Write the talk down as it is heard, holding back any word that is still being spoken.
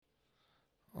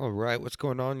All right, what's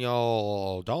going on,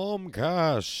 y'all?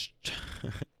 Domcast.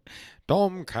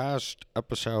 Domcast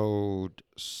episode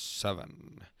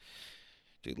 7.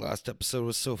 Dude, last episode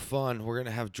was so fun. We're going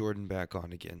to have Jordan back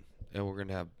on again. And we're going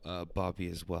to have Bobby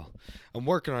as well. I'm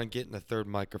working on getting a third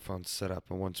microphone set up.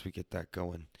 And once we get that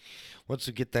going,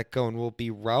 we'll be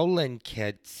rolling,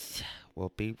 kids.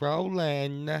 We'll be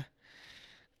rolling.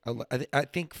 I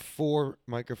think 4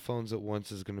 microphones at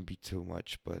once is going to be too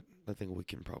much. But I think we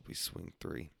can probably swing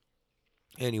 3.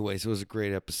 Anyways, it was a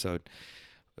great episode.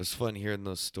 It was fun hearing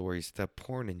those stories. That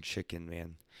porn and chicken,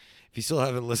 man. If you still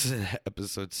haven't listened to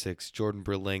episode 6, Jordan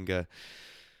Berlanga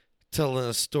telling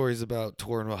us stories about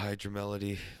touring with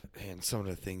Hydromelody and some of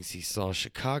the things he saw.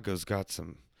 Chicago's got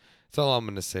some. That's all I'm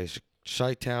going to say.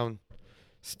 Chi-Town,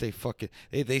 stay fucking.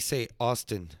 They say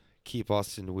Austin, keep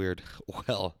Austin weird.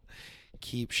 Well,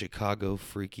 keep Chicago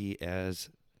freaky as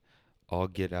all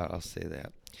get out. I'll say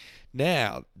that.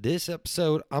 Now, this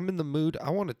episode, I'm in the mood. I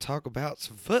want to talk about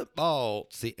some football.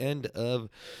 It's the end of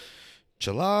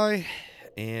July,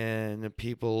 and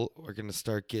people are going to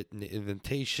start getting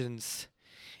invitations,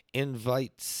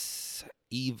 invites,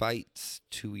 evites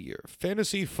to your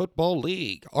fantasy football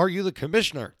league. Are you the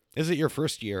commissioner? Is it your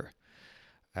first year?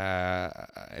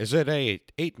 Is it a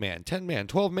 8-man, 10-man,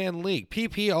 12-man league?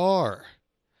 PPR.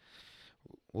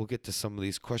 We'll get to some of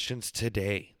these questions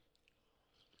today.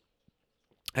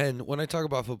 And when I talk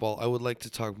about football, I would like to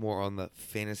talk more on the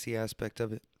fantasy aspect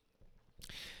of it.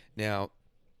 Now,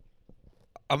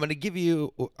 I'm going to give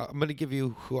you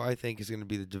who I think is going to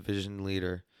be the division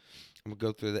leader. I'm going to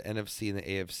go through the NFC and the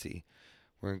AFC.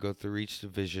 We're going to go through each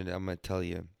division. I'm going to tell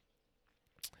you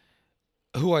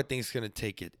who I think is going to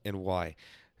take it and why.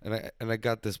 And I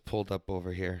got this pulled up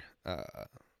over here. But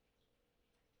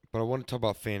I want to talk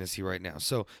about fantasy right now.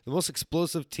 So, the most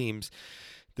explosive teams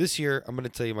this year, I'm going to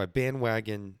tell you my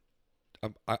bandwagon.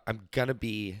 I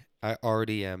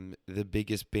already am the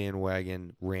biggest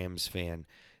bandwagon Rams fan.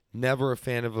 Never a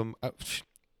fan of them.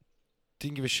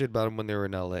 Didn't give a shit about them when they were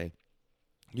in LA.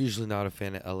 Usually not a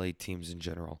fan of LA teams in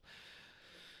general.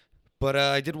 But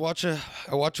I watched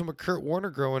them with Kurt Warner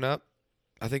growing up.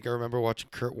 I think I remember watching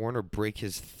Kurt Warner break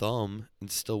his thumb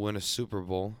and still win a Super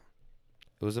Bowl.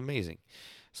 It was amazing.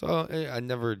 So I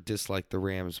never disliked the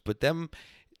Rams, but getting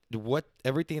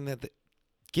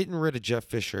rid of Jeff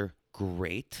Fisher,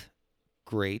 great.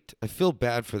 I feel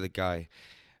bad for the guy.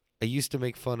 I used to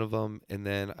make fun of him, and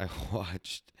then I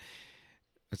watched.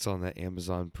 It's on that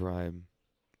Amazon Prime.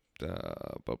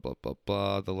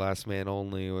 The Last Man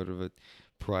Only, whatever.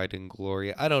 Pride and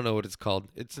Glory. I don't know what it's called.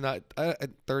 It's not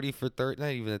 30 for 30.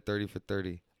 Not even at 30 for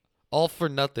 30. All for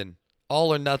nothing.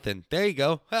 All or nothing. There you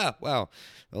go. Ah, wow.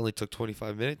 It only took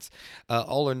 25 minutes.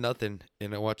 All or nothing.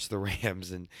 And I watched the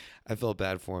Rams, and I felt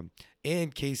bad for him.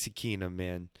 And Casey Keenum,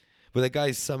 man. But that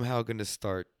guy's somehow going to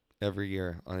start every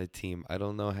year on a team. I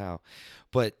don't know how.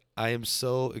 But I am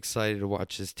so excited to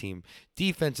watch this team.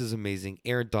 Defense is amazing.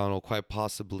 Aaron Donald, quite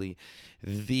possibly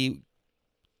the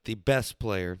best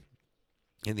player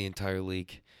in the entire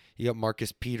league. You got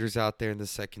Marcus Peters out there in the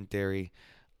secondary.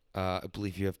 I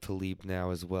believe you have Talib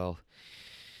now as well.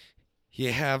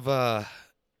 You have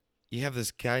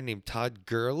this guy named Todd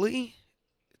Gurley.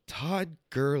 Todd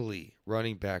Gurley,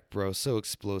 running back, bro, so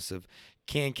explosive.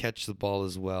 Can catch the ball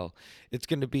as well. It's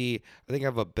going to be, I think I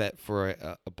have a bet for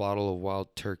a bottle of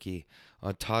Wild Turkey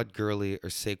on Todd Gurley or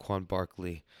Saquon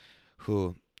Barkley,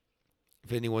 who,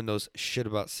 if anyone knows shit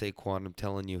about Saquon, I'm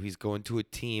telling you, he's going to a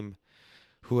team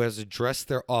who has addressed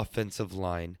their offensive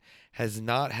line, has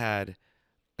not had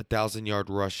 1,000-yard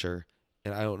rusher,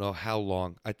 and I don't know how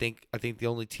long. I think the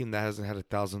only team that hasn't had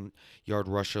 1,000-yard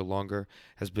rusher longer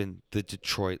has been the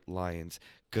Detroit Lions.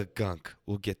 Gunk.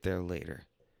 We'll get there later.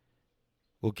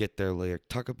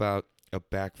 Talk about a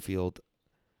backfield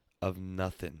of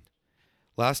nothing.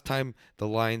 Last time the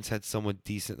Lions had someone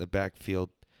decent in the backfield,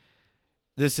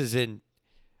 I'm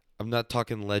not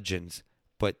talking legends,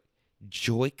 but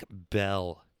Joique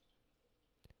Bell.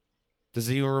 Does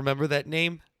anyone remember that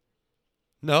name?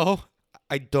 No?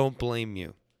 I don't blame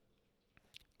you.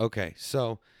 Okay,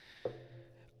 so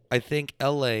I think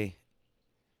LA,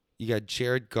 you got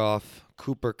Jared Goff,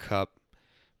 Cooper Kupp,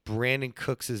 Brandon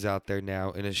Cooks is out there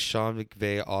now in a Sean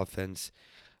McVay offense.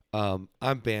 I'm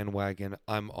bandwagon.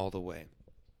 I'm all the way.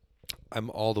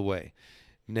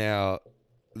 Now,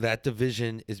 that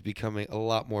division is becoming a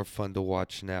lot more fun to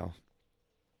watch now.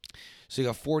 So you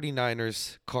got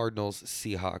 49ers, Cardinals,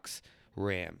 Seahawks,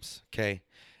 Rams, okay?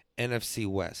 NFC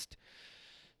West.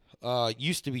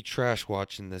 Used to be trash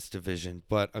watching this division,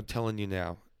 but I'm telling you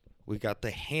now, we got the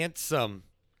handsome,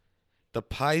 the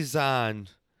Paisan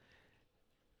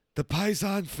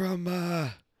from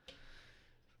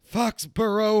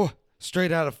Foxborough,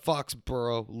 straight out of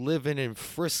Foxborough, living in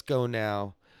Frisco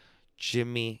now.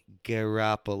 Jimmy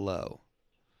Garoppolo,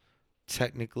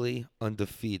 technically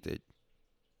undefeated.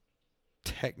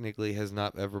 Technically has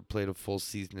not ever played a full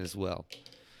season as well.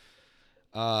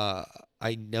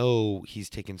 I know he's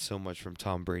taken so much from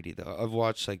Tom Brady, though. I've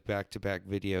watched like back-to-back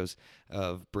videos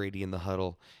of Brady in the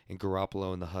huddle and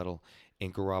Garoppolo in the huddle,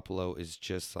 and Garoppolo is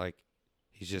just like,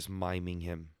 he's just miming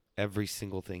him every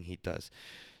single thing he does.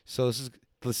 So this is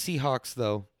the Seahawks,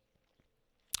 though.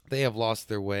 They have lost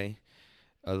their way.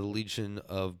 The Legion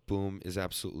of Boom is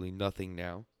absolutely nothing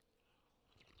now.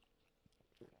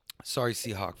 Sorry,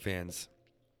 Seahawk fans.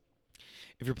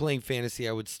 If you're playing fantasy,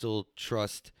 I would still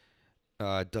trust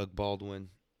Doug Baldwin.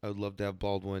 I would love to have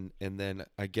Baldwin. And then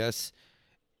I guess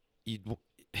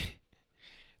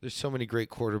there's so many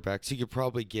great quarterbacks. You could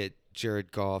probably get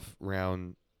Jared Goff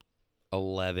round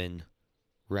 11,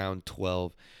 round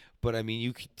 12. But, I mean,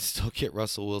 you could still get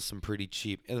Russell Wilson pretty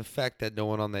cheap. And the fact that no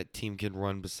one on that team can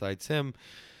run besides him,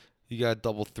 you got a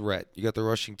double threat. You got the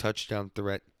rushing touchdown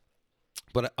threat.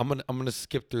 But I'm gonna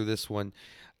skip through this one.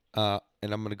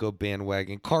 And I'm going to go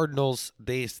bandwagon. Cardinals,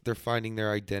 they're finding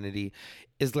their identity.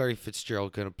 Is Larry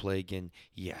Fitzgerald going to play again?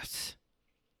 Yes.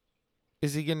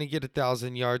 Is he going to get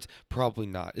 1,000 yards? Probably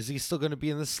not. Is he still going to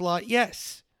be in the slot?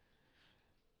 Yes.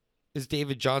 Is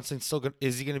David Johnson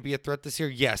is he going to be a threat this year?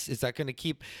 Yes. Is that going to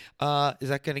keep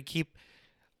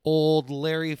old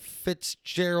Larry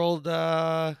Fitzgerald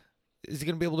is he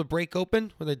going to be able to break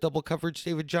open when they double coverage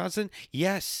David Johnson?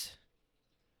 Yes.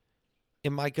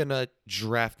 Am I going to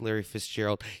draft Larry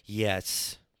Fitzgerald?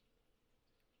 Yes.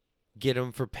 Get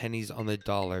him for pennies on the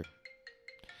dollar.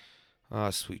 Ah,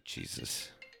 sweet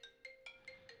Jesus.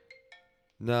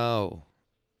 No.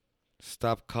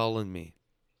 Stop calling me.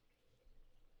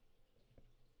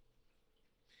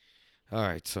 All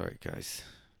right, sorry, guys.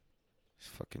 These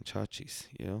fucking chachis,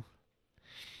 you know?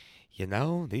 You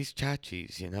know, these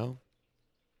chachis, you know?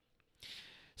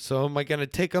 So am I going to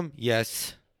take them?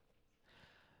 Yes.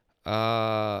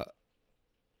 I'm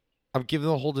giving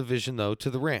the whole division, though, to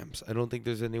the Rams. I don't think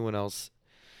there's anyone else.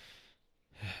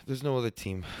 There's no other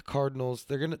team. Cardinals,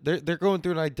 they're going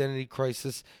through an identity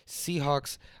crisis.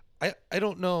 Seahawks, I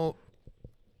don't know.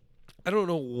 I don't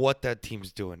know what that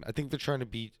team's doing. I think they're trying to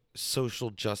be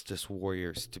social justice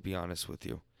warriors, to be honest with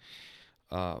you.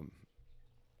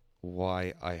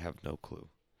 Why, I have no clue.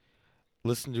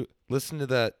 Listen to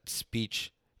that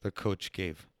speech the coach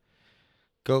gave.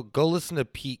 Go listen to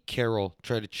Pete Carroll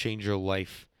try to change your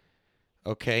life.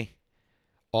 Okay?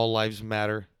 All lives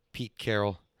matter. Pete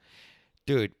Carroll.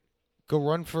 Dude, go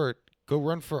run for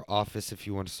office if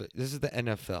you want to say. This is the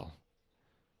NFL.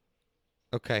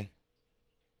 Okay?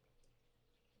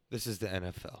 This is the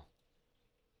NFL.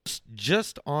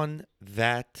 Just on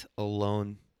that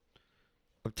alone,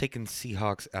 I'm taking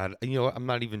Seahawks out. You know what? I'm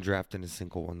not even drafting a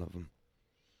single one of them.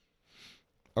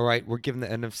 All right, we're giving the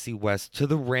NFC West to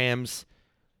the Rams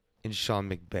and Sean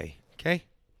McVay. Okay?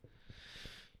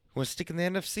 You want to stick in the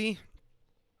NFC?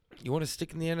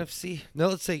 No,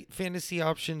 let's say fantasy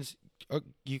options.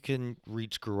 You can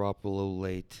reach Garoppolo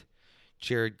late.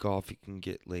 Jared Goff you can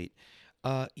get late.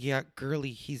 Yeah,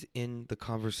 Gurley, he's in the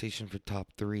conversation for top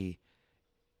 3.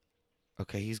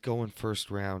 Okay, he's going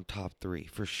first round, top 3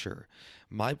 for sure.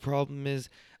 My problem is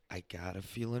I got a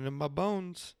feeling in my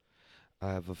bones.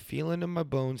 I have a feeling in my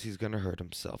bones he's going to hurt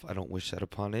himself. I don't wish that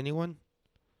upon anyone.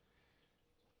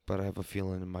 But I have a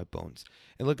feeling in my bones.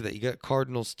 And look at that. You got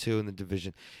Cardinals, too, in the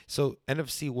division. So,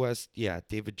 NFC West, yeah,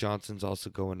 David Johnson's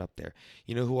also going up there.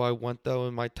 You know who I want, though,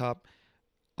 in my top?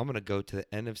 I'm going to go to the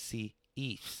NFC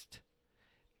East.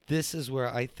 This is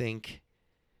where I think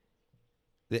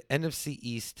the NFC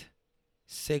East,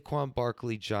 Saquon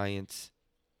Barkley Giants,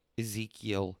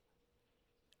 Ezekiel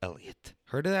Elliott.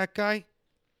 Heard of that guy?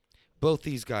 Both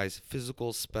these guys,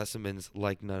 physical specimens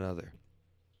like none other.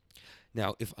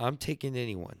 Now, if I'm taking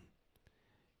anyone,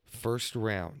 first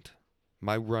round,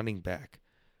 my running back,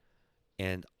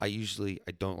 and I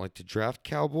don't like to draft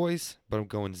Cowboys, but I'm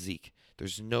going Zeke.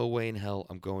 There's no way in hell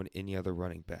I'm going any other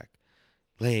running back.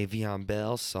 Le'Veon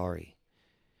Bell, sorry.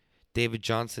 David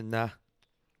Johnson, nah.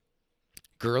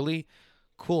 Gurley,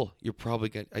 cool. You're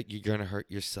gonna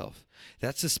hurt yourself.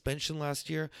 That suspension last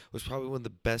year was probably one of the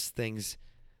best things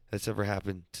that's ever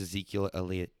happened to Ezekiel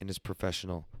Elliott in his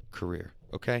professional career.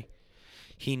 Okay?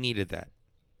 He needed that.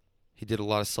 He did a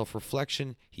lot of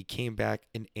self-reflection. He came back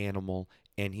an animal,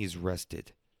 and he's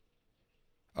rested.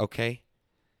 Okay?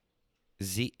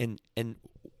 And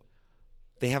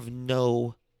they have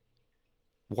no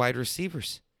wide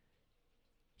receivers.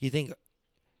 You think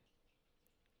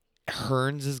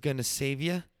Hearns is going to save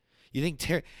you? You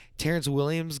think Terrence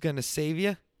Williams is going to save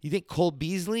you? You think Cole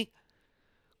Beasley?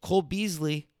 Cole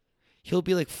Beasley, he'll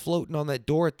be like floating on that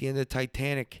door at the end of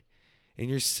Titanic, and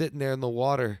you're sitting there in the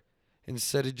water.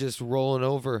 Instead of just rolling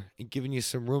over and giving you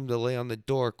some room to lay on the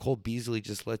door, Cole Beasley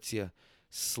just lets you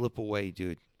slip away,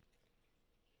 dude.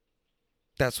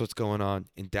 That's what's going on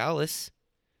in Dallas.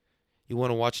 You want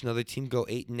to watch another team go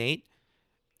 8-8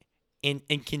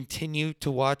 and continue to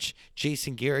watch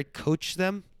Jason Garrett coach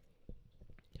them?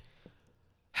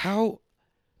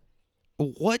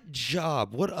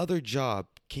 What other job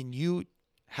can you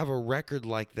have a record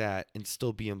like that and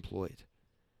still be employed?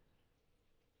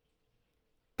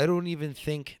 I don't even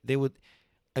think they would.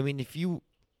 I mean, if you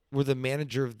were the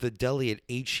manager of the deli at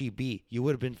HEB, you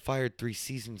would have been fired 3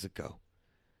 seasons ago.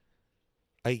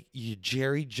 You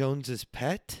Jerry Jones's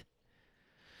pet?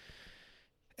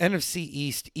 NFC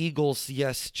East, Eagles,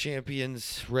 yes,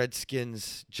 champions,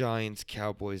 Redskins, Giants,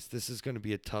 Cowboys. This is going to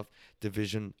be a tough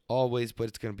division always, but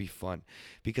it's going to be fun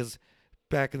because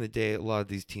back in the day, a lot of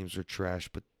these teams were trash,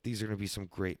 but these are going to be some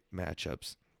great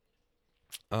matchups.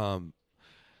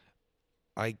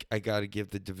 I got to give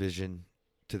the division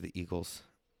to the Eagles.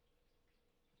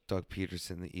 Doug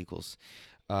Peterson, the Eagles.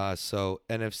 So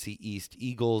NFC East,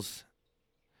 Eagles.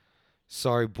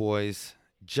 Sorry, boys.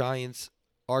 Giants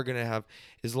are going to have,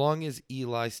 as long as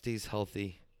Eli stays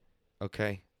healthy,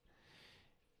 okay?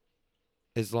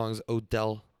 As long as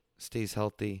Odell stays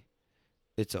healthy,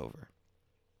 it's over.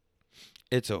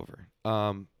 It's over.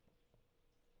 They'll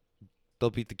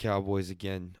beat the Cowboys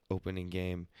again, opening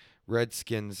game.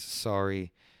 Redskins,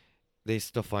 sorry. They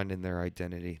still finding their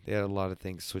identity. They had a lot of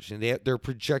things switching. They're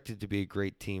projected to be a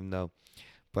great team, though.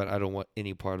 But I don't want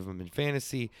any part of them in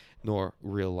fantasy nor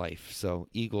real life. So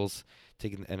Eagles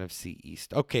taking the NFC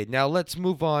East. Okay, now let's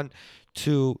move on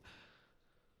to...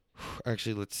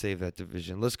 Actually, let's save that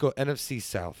division. Let's go NFC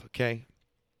South, okay?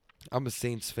 I'm a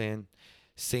Saints fan.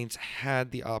 Saints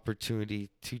had the opportunity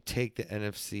to take the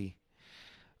NFC.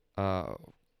 God,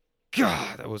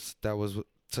 that was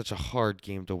such a hard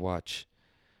game to watch.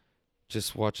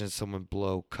 Just watching someone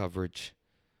blow coverage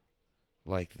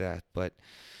like that. But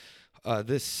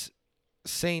this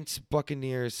Saints,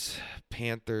 Buccaneers,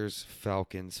 Panthers,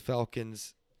 Falcons.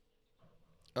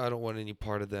 I don't want any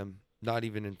part of them. Not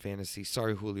even in fantasy.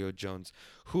 Sorry, Julio Jones.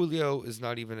 Julio is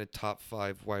not even a top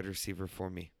 5 wide receiver for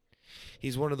me.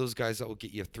 He's one of those guys that will get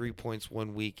you 3 points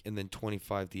one week and then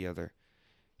 25 the other.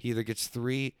 He either gets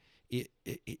 3.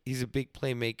 He's a big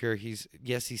playmaker. He's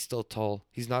still tall.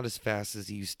 He's not as fast as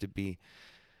he used to be.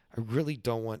 I really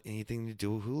don't want anything to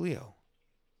do with Julio.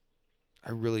 I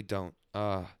really don't.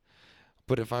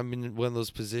 But if I'm in one of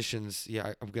those positions,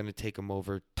 yeah, I'm going to take him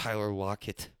over Tyler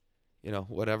Lockett.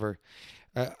 Whatever.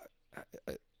 I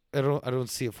don't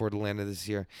see it for Atlanta this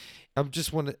year.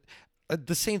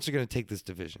 The Saints are going to take this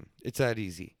division. It's that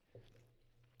easy.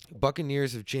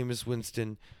 Buccaneers, if Jameis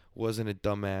Winston wasn't a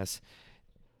dumbass,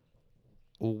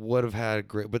 would have had a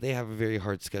great, but they have a very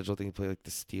hard schedule. I think they play like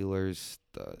the Steelers.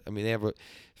 They have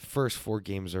first 4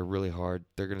 games are really hard.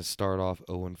 They're going to start off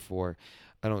 0-4.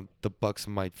 The Bucs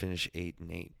might finish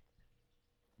 8-8.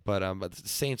 But the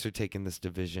Saints are taking this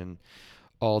division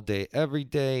all day, every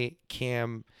day.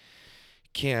 Cam,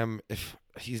 if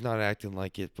he's not acting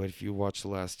like it, but if you watch the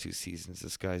last 2 seasons,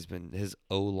 this guy's been, his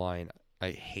O-line,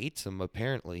 I hates him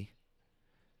apparently.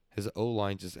 His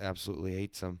O-line just absolutely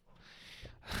hates him.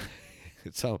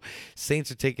 So,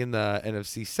 Saints are taking the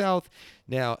NFC South.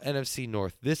 Now, NFC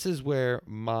North. This is where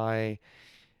my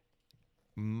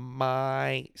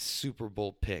Super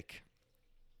Bowl pick.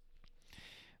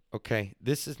 Okay,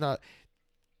 this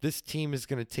team is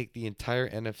going to take the entire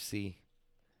NFC,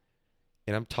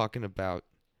 and I'm talking about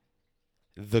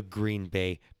the Green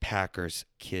Bay Packers,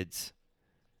 kids.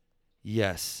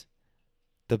 Yes,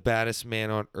 the baddest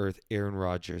man on earth, Aaron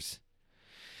Rodgers.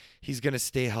 He's going to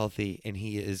stay healthy, and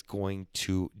he is going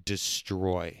to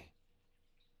destroy.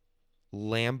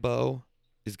 Lambeau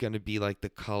is going to be like the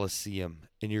Coliseum,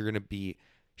 and you're going to be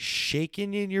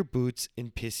shaking in your boots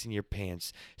and pissing your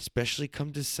pants, especially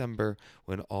come December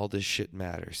when all this shit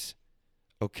matters.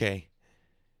 Okay?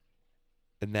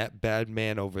 And that bad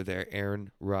man over there, Aaron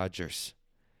Rodgers,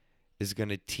 is going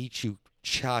to teach you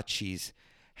chachis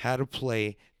how to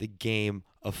play the game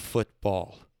of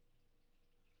football.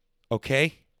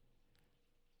 Okay?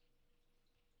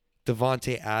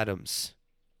 Devontae Adams.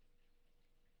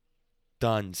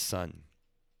 Done, son.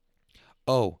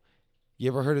 Oh, you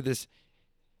ever heard of this?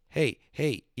 Hey,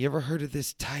 you ever heard of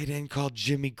this tight end called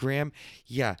Jimmy Graham?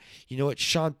 Yeah, you know what?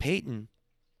 Sean Payton,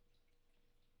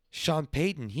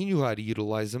 he knew how to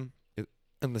utilize him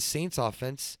in the Saints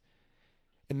offense.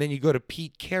 And then you go to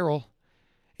Pete Carroll,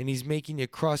 and he's making you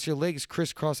cross your legs,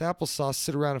 crisscross applesauce,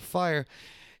 sit around a fire.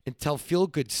 and tell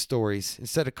feel-good stories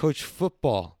instead of coach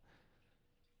football.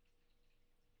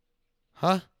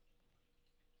 Huh?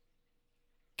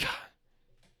 God.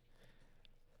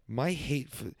 My hate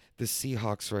for the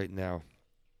Seahawks right now.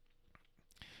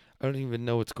 I don't even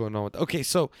know what's going on with. Okay,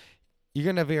 so you're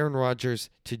gonna have Aaron Rodgers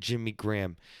to Jimmy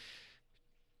Graham.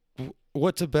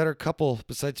 What's a better couple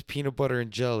besides peanut butter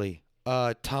and jelly?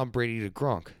 Tom Brady to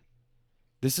Gronk.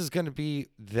 This is gonna be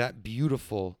that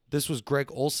beautiful. This was Greg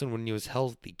Olsen when he was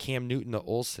healthy. Cam Newton to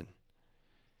Olsen.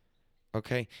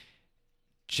 Okay,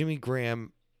 Jimmy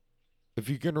Graham. If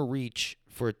you're gonna reach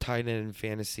for a tight end in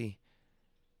fantasy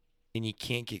and you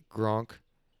can't get Gronk,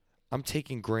 I'm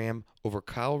taking Graham over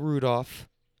Kyle Rudolph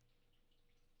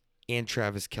and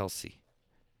Travis Kelce.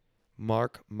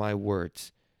 Mark my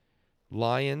words.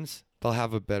 Lions, they'll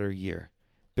have a better year.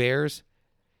 Bears,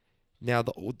 now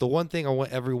the one thing I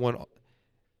want everyone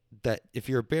that if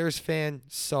you're a Bears fan,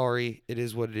 sorry, it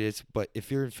is what it is. But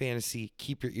if you're in fantasy,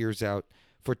 keep your ears out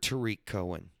for Tariq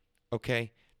Cohen.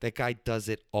 Okay? That guy does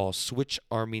it all. Switch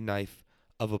army knife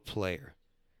of a player.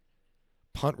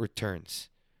 Punt returns.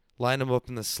 Line him up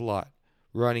in the slot.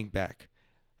 Running back.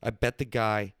 I bet the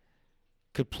guy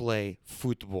could play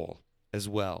football as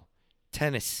well.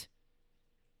 Tennis.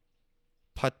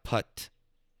 Putt-putt.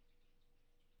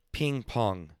 Ping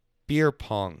pong. Beer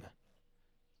pong.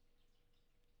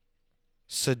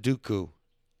 Sudoku.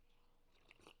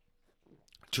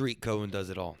 Tariq Cohen does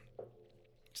it all.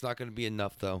 It's not going to be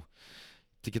enough, though,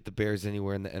 to get the Bears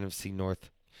anywhere in the NFC North.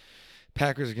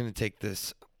 Packers are going to take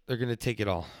this. They're going to take it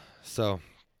all. So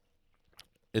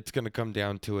it's going to come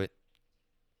down to it.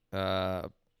 I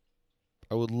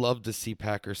would love to see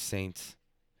Packers Saints.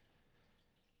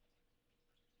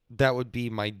 That would be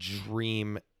my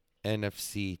dream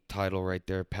NFC title right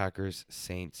there. Packers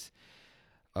Saints.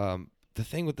 The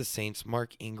thing with the Saints,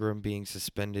 Mark Ingram being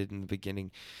suspended in the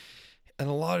beginning, and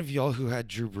a lot of y'all who had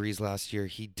Drew Brees last year,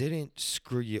 he didn't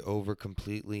screw you over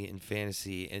completely in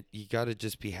fantasy, and you got to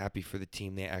just be happy for the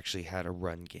team. They actually had a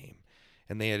run game,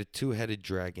 and they had a two-headed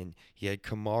dragon. You had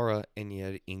Kamara and you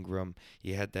had Ingram.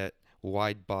 You had that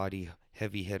wide body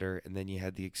heavy hitter, and then you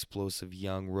had the explosive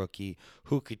young rookie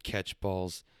who could catch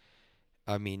balls.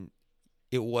 I mean,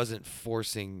 it wasn't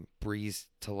forcing Brees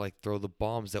to like throw the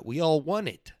bombs that we all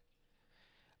wanted.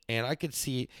 And I could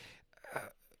see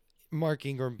Mark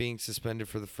Ingram being suspended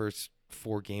for the first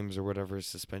 4 games or whatever his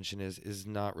suspension is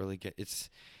not really good. It's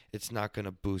not going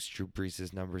to boost Drew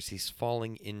Brees' numbers. He's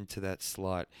falling into that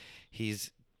slot.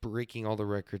 He's breaking all the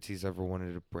records he's ever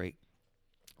wanted to break.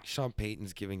 Sean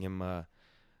Payton's giving him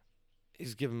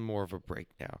he's giving more of a break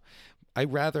now.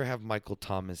 I'd rather have Michael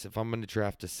Thomas. If I'm going to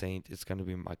draft a Saint, it's going to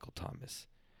be Michael Thomas.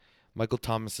 Michael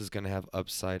Thomas is going to have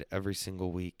upside every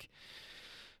single week.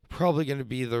 Probably going to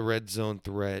be the red zone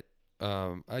threat.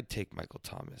 I'd take Michael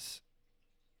Thomas.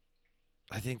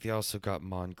 I think they also got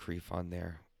Moncrief on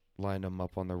there. Line them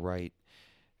up on the right.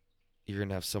 You're going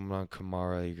to have someone on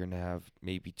Kamara. You're going to have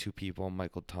maybe 2 people on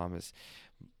Michael Thomas.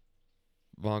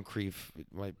 Moncrief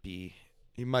might be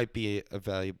a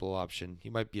valuable option. He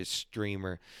might be a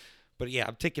streamer. But yeah,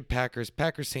 I'm taking Packers.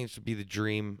 Packers Saints would be the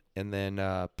dream, and then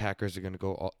Packers are going to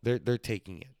go. They're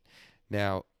taking it.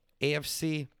 Now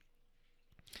AFC.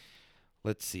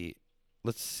 Let's see.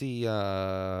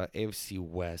 AFC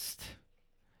West.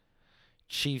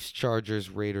 Chiefs, Chargers,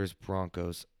 Raiders,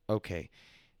 Broncos. Okay.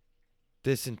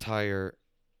 This I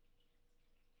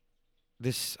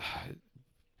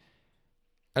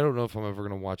don't know if I'm ever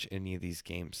going to watch any of these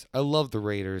games. I love the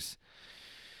Raiders.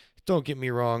 Don't get me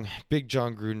wrong, big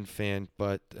John Gruden fan,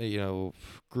 but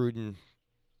Gruden,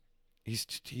 he's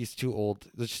too old.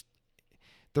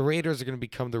 The Raiders are going to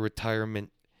become the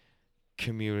retirement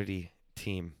community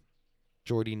team.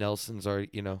 Jordy Nelson's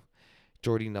already got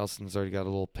a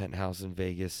little penthouse in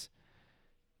Vegas.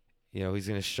 He's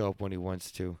going to show up when he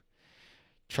wants to.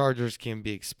 Chargers can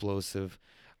be explosive.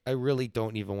 I really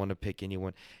don't even want to pick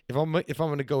anyone. If I'm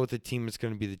going to go with a team, it's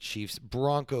going to be the Chiefs.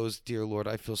 Broncos, dear Lord,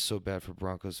 I feel so bad for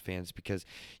Broncos fans because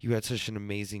you had such an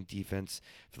amazing defense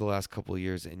for the last couple of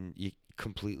years and you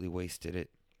completely wasted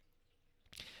it.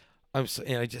 And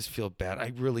I just feel bad.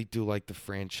 I really do like the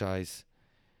franchise.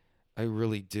 I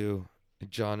really do.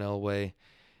 John Elway.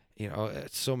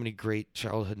 So many great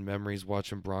childhood memories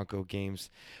watching Bronco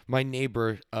games. My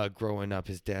neighbor, growing up,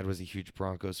 his dad was a huge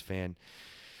Broncos fan.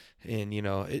 And,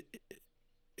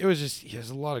 it was just, he has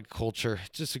a lot of culture.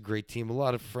 Just a great team. A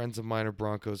lot of friends of mine are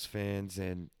Broncos fans.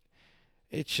 And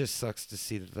it just sucks to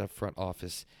see that the front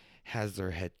office has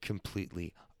their head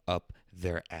completely up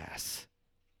their ass.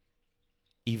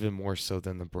 Even more so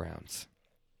than the Browns.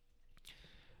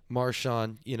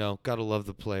 Marshawn, gotta love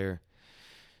the player.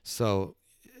 So,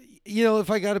 if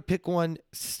I got to pick one,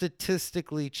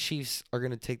 statistically, Chiefs are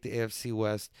going to take the AFC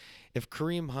West. If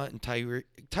Kareem Hunt and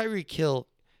Tyreek Hill,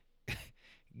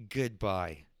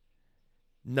 goodbye.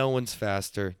 No one's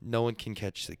faster. No one can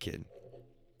catch the kid.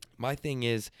 My thing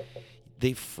is,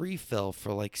 they free fell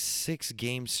for like 6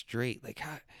 games straight. Like,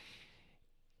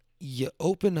 you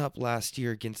open up last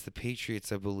year against the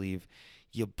Patriots, I believe.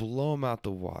 You blow them out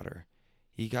the water.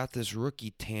 You got this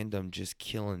rookie tandem just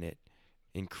killing it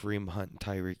in Kareem Hunt and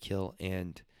Tyreek Hill,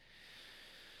 and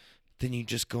then you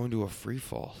just go into a free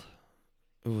fall.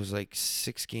 It was like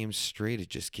 6 games straight of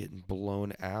just getting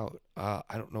blown out. I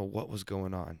don't know what was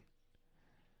going on.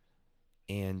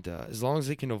 And as long as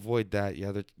they can avoid that,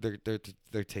 yeah,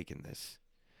 they're taking this.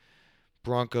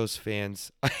 Broncos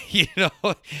fans,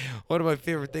 one of my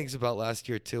favorite things about last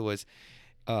year too was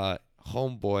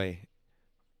homeboy.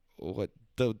 What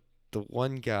the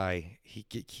one guy he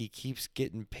keeps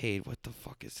getting paid. What the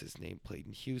fuck is his name? Played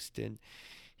in Houston.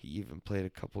 He even played a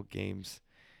couple games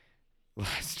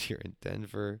last year in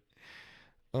Denver.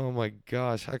 Oh my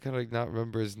gosh, how can I not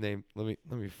remember his name? Let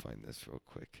me find this real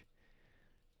quick.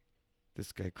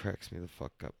 This guy cracks me the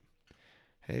fuck up.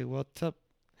 Hey, what's up?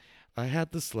 I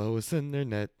had the slowest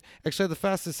internet. Actually, I had the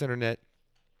fastest internet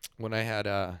when I had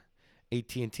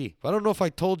AT&T. But I don't know if I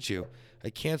told you. I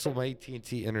canceled my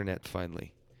AT&T internet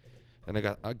finally. And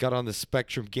I got on the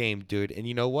Spectrum game, dude. And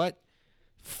you know what?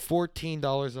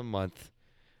 $14 a month.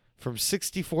 From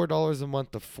 $64 a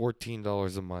month to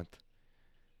 $14 a month.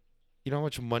 You know how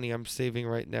much money I'm saving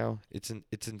right now? It's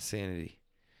insanity.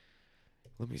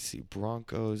 Let me see.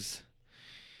 Broncos.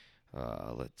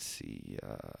 Let's see.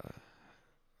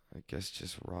 I guess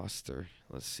just roster.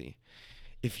 Let's see.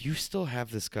 If you still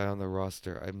have this guy on the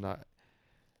roster, I'm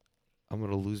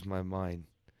going to lose my mind.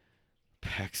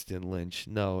 Paxton Lynch.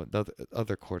 No, the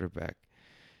other quarterback.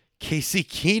 Casey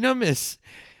Keenum is...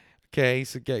 Okay,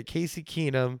 so get Casey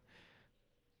Keenum.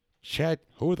 Chad...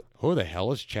 Who the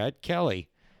hell is Chad Kelly?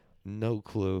 No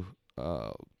clue.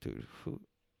 Oh, dude. Who...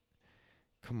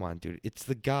 Come on, dude. It's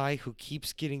the guy who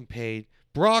keeps getting paid.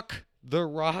 Brock the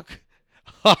Rock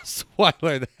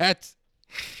Osweiler. That's...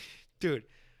 Dude.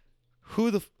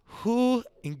 Who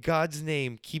in God's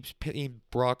name keeps paying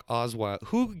Brock Osweiler?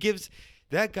 Who gives...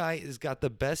 That guy has got the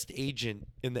best agent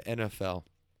in the NFL.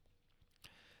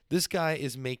 This guy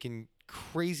is making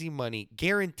crazy money,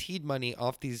 guaranteed money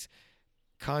off these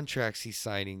contracts he's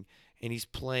signing, and he's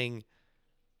playing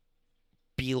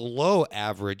below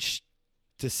average,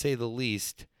 to say the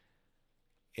least.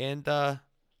 And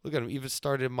look at him, even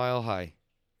started Mile High,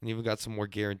 and even got some more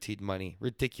guaranteed money.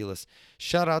 Ridiculous.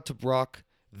 Shout out to Brock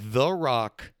the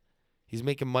Rock. He's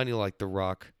making money like the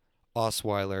Rock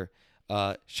Osweiler.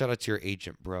 Shout out to your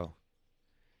agent, bro.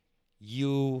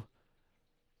 You,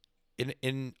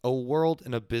 in a world,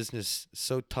 in a business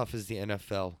so tough as the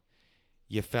NFL,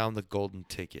 you found the golden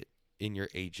ticket in your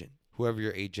agent. Whoever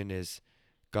your agent is,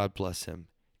 God bless him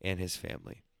and his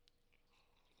family.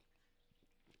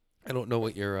 I don't know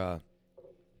what you're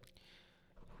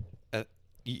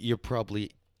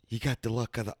probably, you got the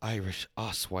luck of the Irish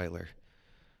Osweiler.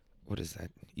 What is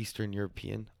that? Eastern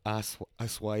European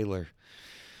Osweiler.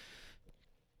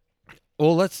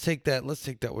 Well, let's take that.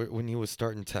 When he was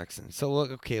starting Texans. So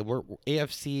look, okay, we're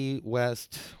AFC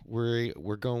West. We're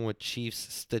going with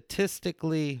Chiefs.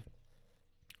 Statistically,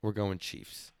 we're going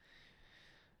Chiefs.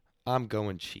 I'm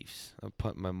going Chiefs. I'm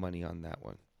putting my money on that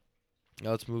one.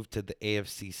 Now let's move to the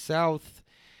AFC South.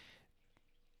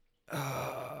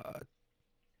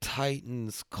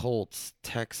 Titans, Colts,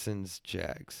 Texans,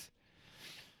 Jags.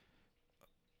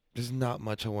 There's not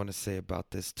much I want to say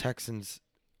about this. Texans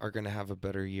are going to have a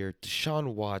better year.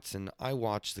 Deshaun Watson, I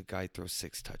watched the guy throw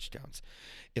 6 touchdowns.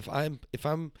 If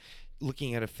I'm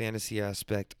looking at a fantasy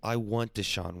aspect, I want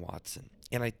Deshaun Watson,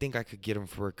 and I think I could get him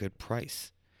for a good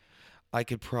price. I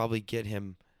could probably get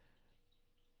him.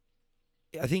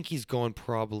 I think he's going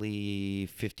probably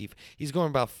 50. He's going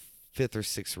about 5th or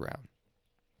 6th round.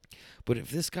 But if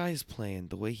this guy is playing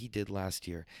the way he did last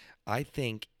year, I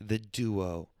think the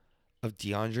duo of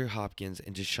DeAndre Hopkins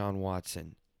and Deshaun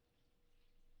Watson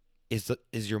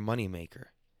is your moneymaker.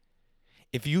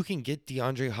 If you can get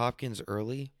DeAndre Hopkins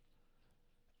early,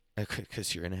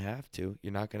 because you're going to have to,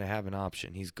 you're not going to have an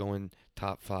option. He's going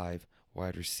top 5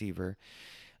 wide receiver.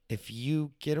 If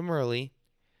you get him early,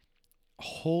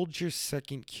 hold your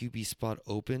second QB spot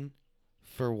open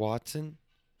for Watson.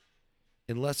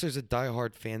 Unless there's a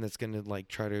diehard fan that's going to like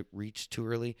try to reach too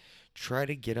early, try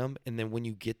to get him. And then when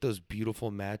you get those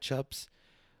beautiful matchups,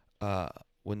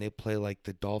 when they play like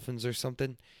the Dolphins or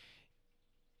something,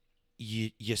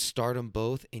 you start them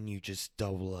both and you just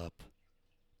double up.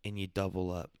 And you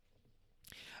double up.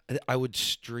 I would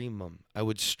stream them. I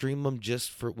would stream them just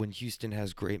for when Houston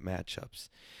has great matchups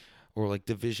or like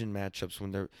division matchups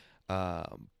when they're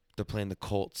playing the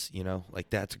Colts. Like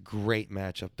that's a great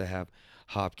matchup to have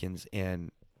Hopkins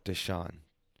and Deshaun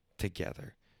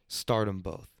together. Start them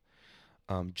both.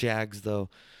 Jags though,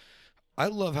 I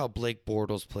love how Blake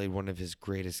Bortles played one of his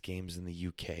greatest games in the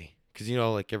UK. Because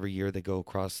like every year they go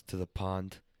across to the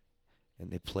pond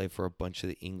and they play for a bunch of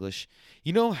the English.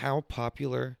 You know how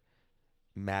popular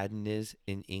Madden is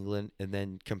in England, and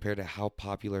then compared to how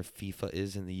popular FIFA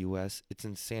is in the US, it's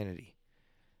insanity.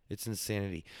 It's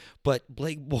insanity. But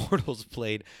Blake Bortles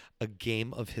played a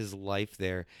game of his life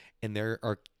there, and there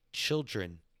are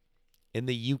children in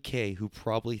the UK who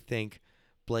probably think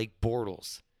Blake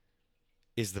Bortles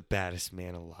is the baddest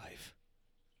man alive.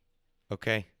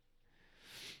 Okay?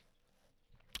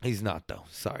 He's not, though.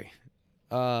 Sorry.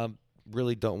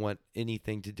 Really don't want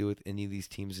anything to do with any of these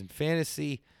teams in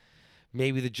fantasy.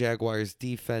 Maybe the Jaguars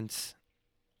defense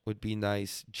would be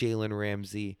nice. Jalen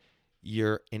Ramsey,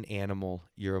 you're an animal.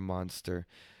 You're a monster.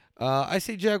 I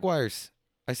say Jaguars.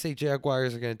 I say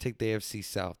Jaguars are going to take the AFC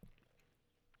South.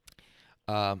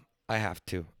 I have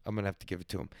to. I'm going to have to give it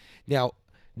to them. Now,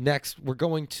 next, we're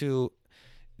going to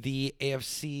the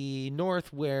AFC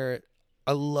North where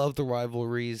I love the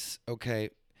rivalries. Okay.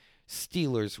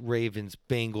 Steelers, Ravens,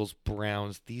 Bengals,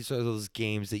 Browns. These are those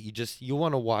games that you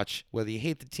want to watch. Whether you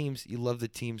hate the teams, you love the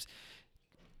teams.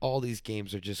 All these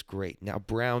games are just great. Now,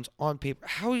 Browns on paper,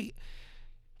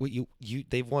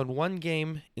 they've won one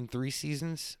game in 3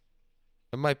 seasons.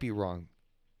 I might be wrong.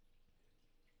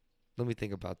 Let me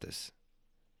think about this.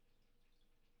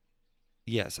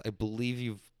 Yes, I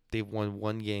believe they've won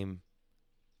one game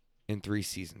in 3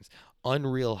 seasons.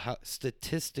 Unreal how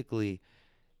statistically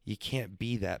you can't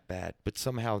be that bad, but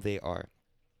somehow they are.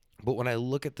 But when I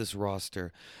look at this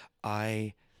roster,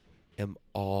 I am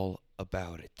all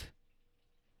about it.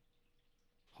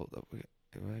 Hold up.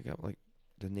 I got like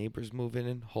the neighbors moving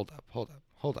in. Hold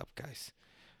up, guys.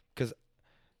 Because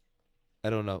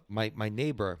I don't know. My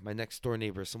neighbor, my next door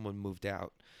neighbor, someone moved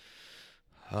out.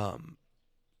 A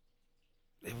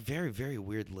very, very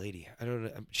weird lady. I don't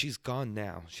know. She's gone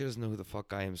now. She doesn't know who the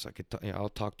fuck I am, so I could. I'll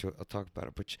talk to her. I'll talk about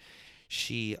it. But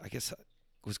she, I guess,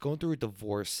 was going through a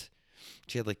divorce.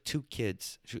 She had like 2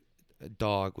 kids. A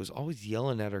dog was always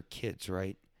yelling at her kids.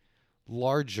 Right,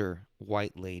 larger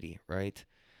white lady. Right.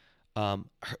 The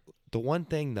one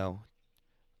thing though,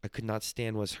 I could not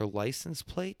stand was her license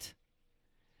plate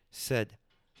said,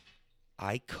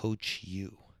 "I coach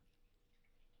you."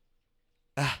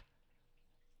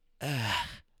 Ah,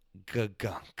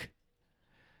 gunk.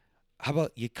 How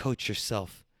about you coach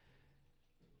yourself?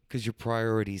 Because your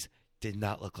priorities did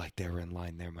not look like they were in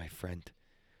line there, my friend.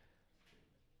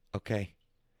 Okay?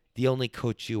 The only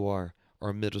coach you are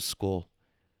middle school.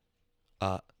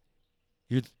 Uh,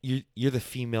 you're the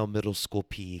female middle school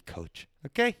PE coach.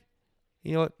 Okay?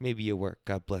 You know what? Maybe you work.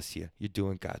 God bless you. You're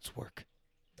doing God's work.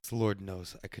 The Lord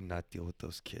knows I could not deal with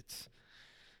those kids.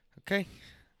 Okay?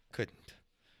 Couldn't.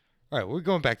 All right, we're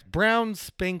going back to Browns,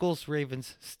 Bengals,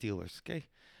 Ravens, Steelers. Okay.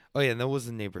 Oh yeah, and that was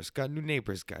the neighbors. Got new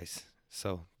neighbors, guys.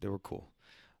 So they were cool.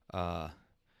 I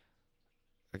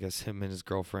guess him and his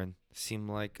girlfriend seem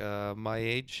like my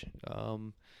age.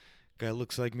 Guy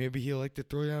looks like maybe he'll like to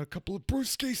throw down a couple of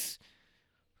brewskis,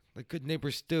 like good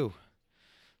neighbors do.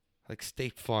 Like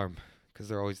State Farm, because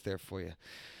they're always there for you.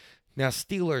 Now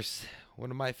Steelers,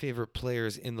 one of my favorite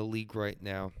players in the league right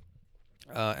now.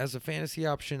 As a fantasy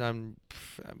option,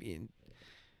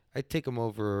 I'd take him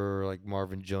over like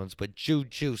Marvin Jones, but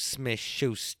Juju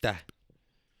Smith-Schuster.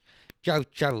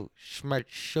 Juju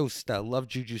Smith-Schuster. Love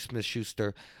Juju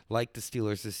Smith-Schuster. Like the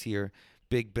Steelers this year.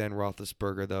 Big Ben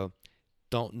Roethlisberger, though.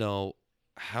 Don't know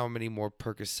how many more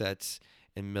Percocets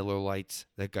and Miller Lights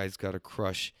that guy's got to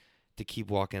crush to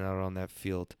keep walking out on that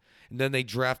field. And then they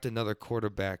draft another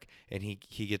quarterback, and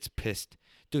he gets pissed.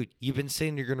 Dude, you've been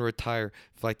saying you're going to retire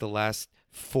for like the last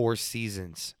 4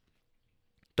 seasons.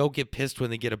 Don't get pissed when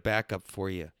they get a backup for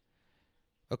you.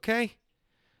 Okay?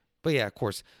 But yeah, of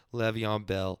course, Le'Veon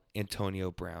Bell,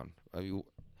 Antonio Brown.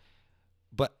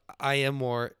 But I am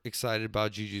more excited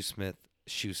about Juju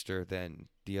Smith-Schuster than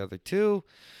the other two.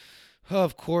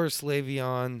 Of course,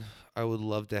 Le'Veon, I would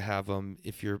love to have him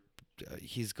if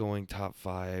he's going top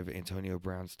 5. Antonio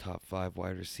Brown's top 5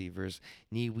 wide receivers.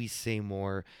 Need we say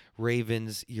more?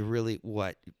 Ravens, you really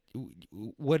what?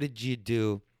 What did you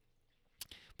do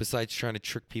besides trying to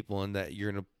trick people in that you're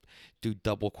gonna do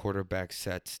double quarterback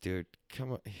sets, dude?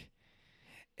 Come on.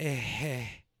 I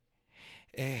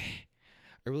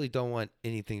really don't want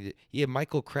anything to. Yeah,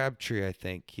 Michael Crabtree, I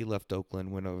think he left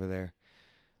Oakland, went over there.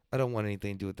 I don't want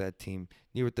anything to do with that team.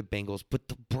 Neither with the Bengals. But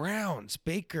the Browns,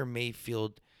 Baker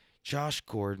Mayfield, Josh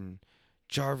Gordon,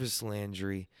 Jarvis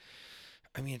Landry.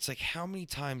 I mean, it's like, how many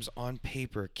times on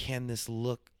paper can this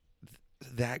look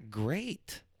that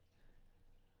great?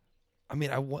 I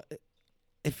mean, I want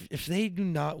if they do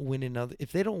not win another,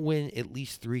 if they don't win at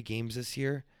least 3 games this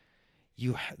year,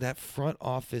 that front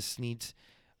office needs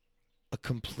a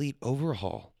complete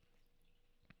overhaul.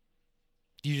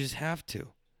 You just have to.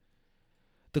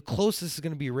 The closest is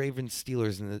going to be Ravens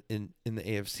Steelers in the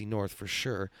AFC North for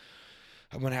sure.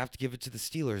 I'm going to have to give it to the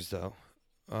Steelers though.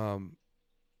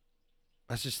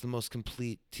 That's just the most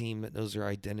complete team that knows their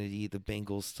identity. The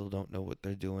Bengals still don't know what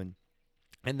they're doing.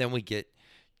 And then we get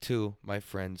to, my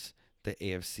friends, the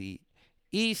AFC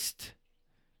East,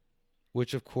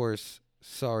 which of course,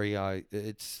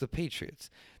 it's the Patriots.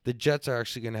 The Jets are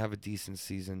actually going to have a decent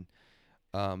season.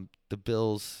 The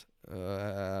Bills,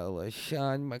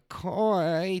 LaShawn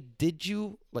McCoy, did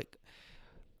you like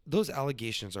those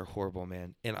allegations are horrible,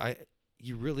 man. And I've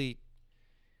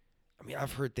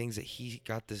heard things that he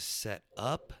got this set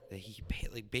up, that he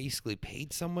basically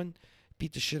paid someone,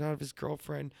 beat the shit out of his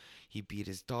girlfriend. He beat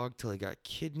his dog till he got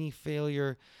kidney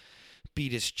failure,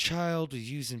 beat his child,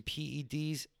 was using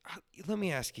PEDs. Let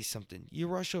me ask you something. You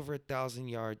rush over 1,000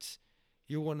 yards.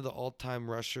 You're one of the all-time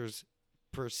rushers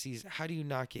per season. How do you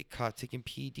not get caught taking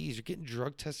PEDs? You're getting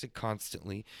drug tested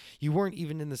constantly. You weren't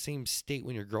even in the same state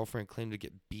when your girlfriend claimed to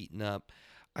get beaten up.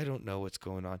 I don't know what's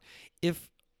going on. If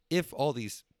all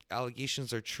these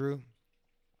allegations are true,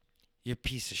 you're a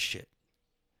piece of shit.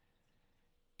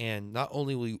 And not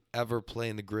only will you ever play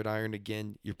in the gridiron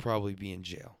again, you'll probably be in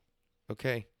jail.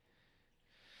 Okay?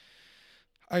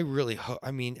 I really hope.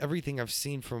 I mean, everything I've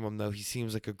seen from him, though, he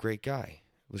seems like a great guy,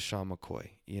 LaShawn McCoy.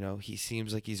 You know, he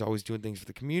seems like he's always doing things for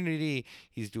the community.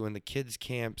 He's doing the kids'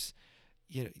 camps.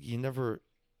 It's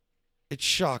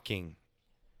shocking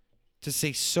to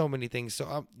say so many things.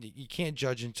 So you can't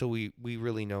judge until we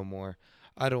really know more.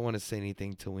 I don't want to say anything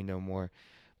until we know more.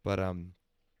 But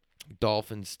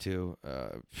Dolphins too.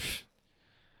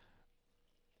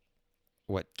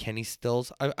 Kenny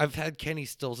Stills? I've had Kenny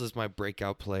Stills as my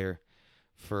breakout player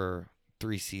for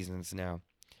 3 seasons now.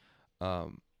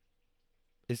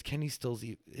 Is Kenny Stills,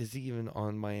 is he even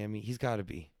on Miami? He's got to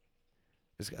be.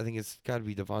 I think it's got to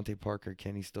be Devontae Parker,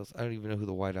 Kenny Stills. I don't even know who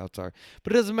the wideouts are.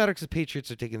 But it doesn't matter because the Patriots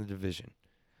are taking the division.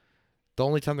 The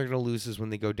only time they're going to lose is when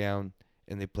they go down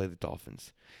and they play the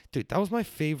Dolphins. Dude, that was my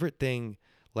favorite thing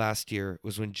last year,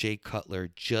 was when Jay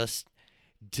Cutler just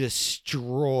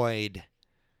destroyed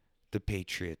the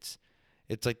Patriots.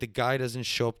 It's like the guy doesn't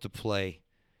show up to play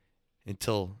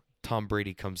until Tom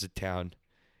Brady comes to town.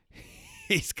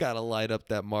 He's got to light up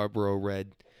that Marlboro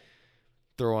Red,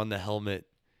 throw on the helmet,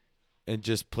 and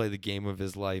just play the game of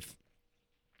his life,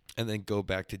 and then go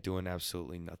back to doing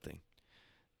absolutely nothing.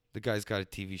 The guy's got a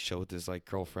TV show with his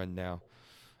girlfriend now.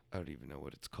 I don't even know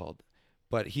what it's called.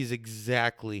 But he's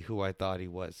exactly who I thought he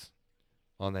was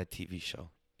on that TV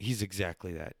show. He's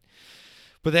exactly that.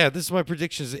 But yeah, this is my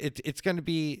predictions. It's going to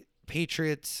be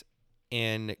Patriots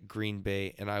and Green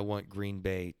Bay, and I want Green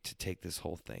Bay to take this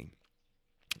whole thing.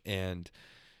 And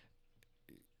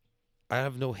I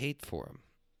have no hate for him.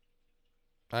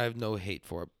 I have no hate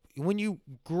for him. When you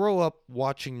grow up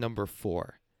watching number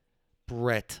 4,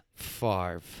 Brett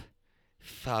Favre,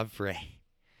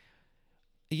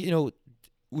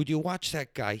 would you watch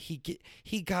that guy?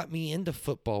 He got me into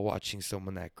football watching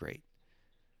someone that great.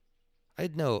 I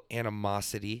had no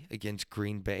animosity against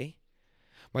Green Bay.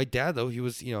 My dad, though,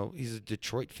 he's a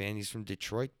Detroit fan. He's from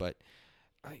Detroit, but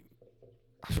I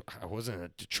wasn't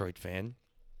a Detroit fan.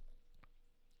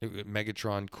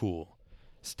 Megatron, cool.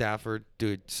 Stafford,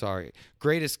 dude, sorry.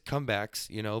 Greatest comebacks,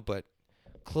 but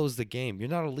close the game. You're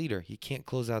not a leader. You can't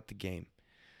close out the game.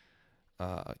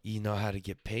 You know how to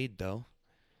get paid, though.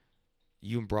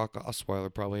 You and Brock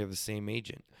Osweiler probably have the same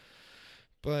agent.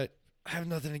 But I have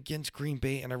nothing against Green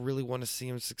Bay, and I really want to see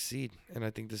him succeed. And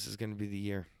I think this is going to be the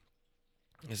year.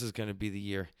 This is going to be the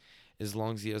year. As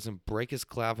long as he doesn't break his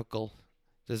clavicle,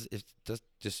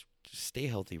 just stay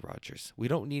healthy, Rodgers. We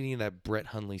don't need any of that Brett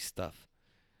Hundley stuff.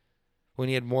 When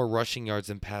he had more rushing yards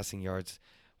than passing yards,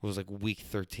 it was like week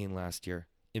 13 last year.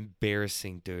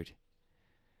 Embarrassing, dude.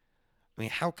 I mean,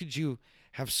 how could you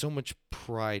have so much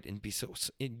pride and be so...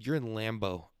 You're in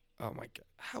Lambeau. Oh, my God.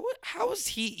 How is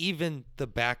he even the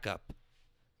backup?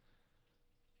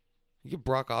 You get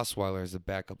Brock Osweiler as a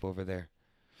backup over there.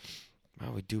 I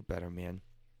would do better, man.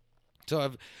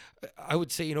 So I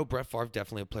would say, Brett Favre,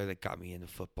 definitely a player that got me into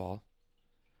football.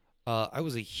 I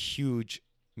was a huge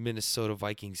Minnesota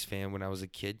Vikings fan when I was a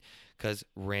kid because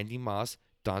Randy Moss,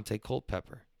 Dante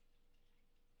Culpepper.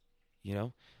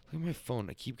 Look at my phone.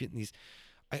 I keep getting these.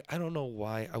 I don't know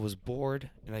why. I was bored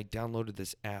and I downloaded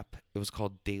this app. It was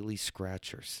called Daily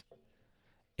Scratchers.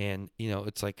 And,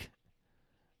 it's like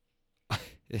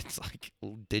it's like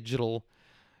digital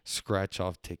scratch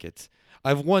off tickets.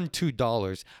 I've won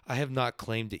 $2. I have not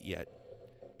claimed it yet.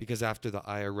 Because after the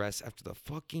IRS, after the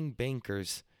fucking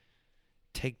bankers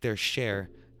take their share,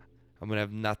 I'm gonna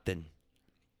have nothing.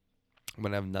 I'm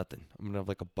gonna have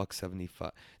like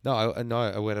 $1.75. No,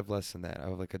 I would have less than that. I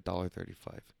would have like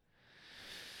 $1.35.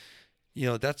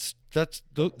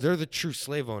 They're the true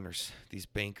slave owners. These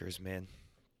bankers, man.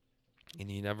 And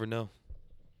you never know.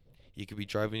 You could be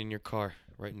driving in your car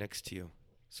right next to you,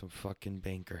 some fucking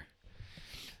banker.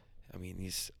 I mean,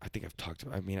 I think I've talked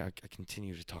about. I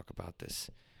continue to talk about this.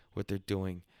 What they're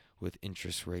doing with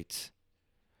interest rates.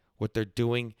 What they're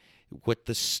doing with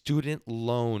the student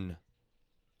loan.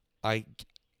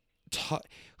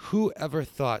 Whoever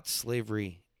thought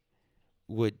slavery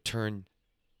would turn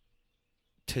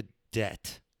to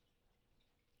debt,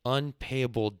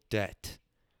 unpayable debt?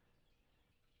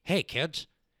 Hey, kids,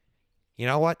 you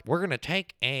know what? We're going to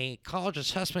take a college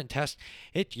assessment test.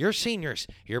 You're seniors.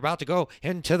 You're about to go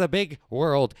into the big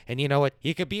world. And you know what?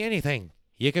 You could be anything.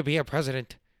 You could be a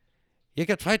president. You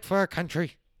could fight for our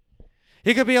country.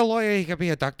 You could be a lawyer. You could be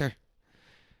a doctor.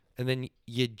 And then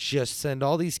you just send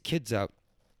all these kids out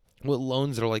with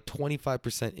loans that are like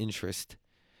 25% interest.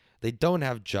 They don't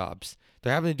have jobs.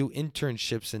 They're having to do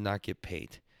internships and not get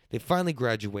paid. They finally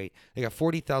graduate. They got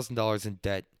 $40,000 in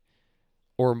debt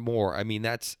or more. I mean,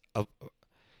 that's the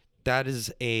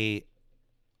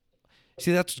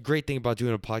great thing about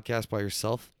doing a podcast by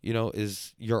yourself,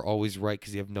 is you're always right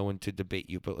because you have no one to debate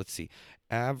you. But let's see.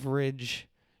 Average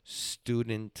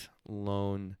student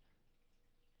loan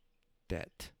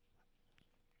debt.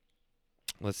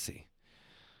 Let's see.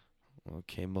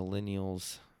 Okay,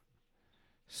 millennials.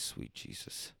 Sweet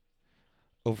Jesus.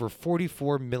 Over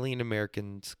 44 million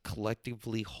Americans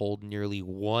collectively hold nearly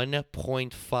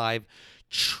 $1.5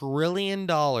 trillion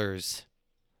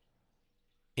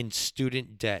in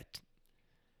student debt.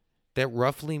 That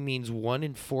roughly means 1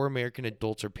 in 4 American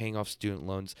adults are paying off student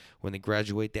loans when they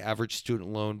graduate. The average student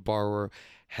loan borrower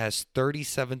has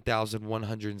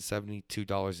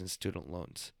 $37,172 in student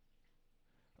loans.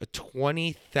 A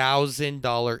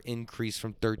 $20,000 increase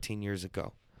from 13 years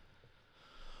ago.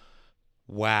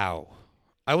 Wow.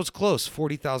 I was close,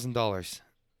 $40,000.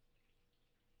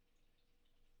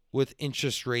 With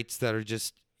interest rates that are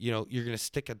just, you're going to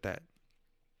stick at that.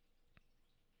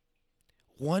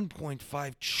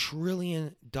 $1.5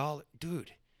 trillion,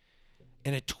 dude.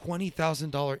 And a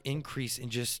 $20,000 increase in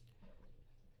just,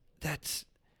 that's,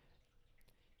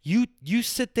 you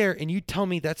sit there and you tell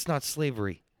me that's not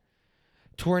slavery.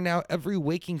 To where now every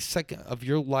waking second of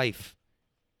your life,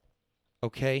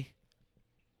 okay,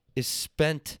 is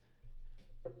spent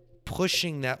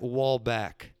pushing that wall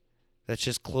back that's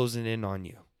just closing in on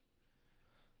you.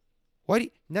 Why do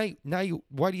you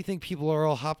think people are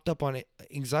all hopped up on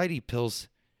anxiety pills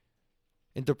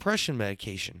and depression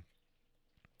medication?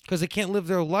 Because they can't live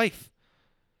their life.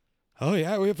 Oh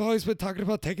yeah, we've always been talking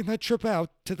about taking that trip out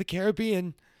to the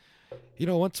Caribbean.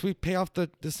 Once we pay off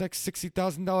this next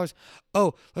 $60,000.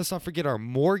 Oh, let's not forget our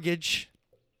mortgage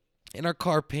and our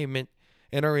car payment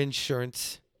and our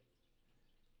insurance.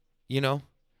 So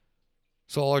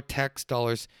all our tax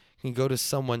dollars can go to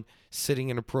someone sitting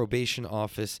in a probation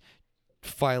office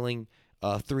filing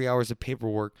 3 hours of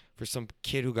paperwork for some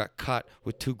kid who got caught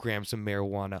with 2 grams of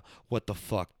marijuana. What the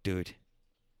fuck, dude?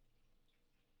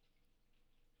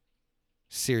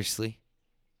 Seriously?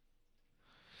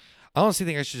 I honestly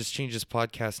think I should just change this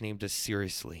podcast name to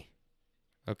Seriously.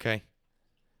 Okay?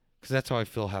 Because that's how I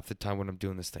feel half the time when I'm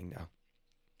doing this thing now.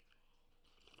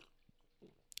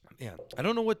 Man, I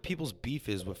don't know what people's beef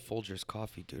is with Folgers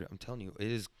coffee, dude. I'm telling you, it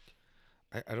is.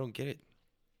 I don't get it.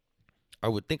 I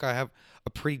would think I have a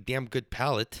pretty damn good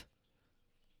palate.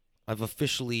 I've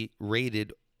officially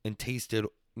rated and tasted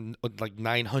like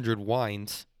 900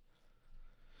 wines.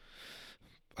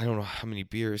 I don't know how many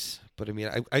beers, but I mean,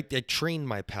 I trained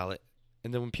my palate.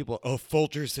 And then when people,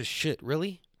 Folgers is shit,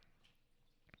 really?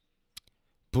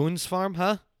 Boone's Farm,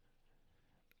 huh?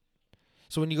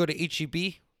 So when you go to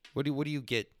HEB, what do you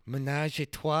get? Menage a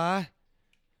trois?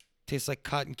 Tastes like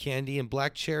cotton candy and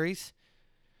black cherries?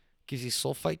 Gives you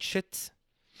sulfite shits?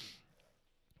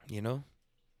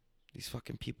 These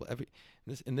fucking people.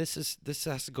 This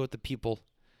has to go with the people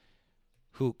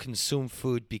who consume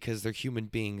food because they're human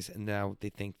beings and now they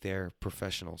think they're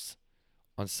professionals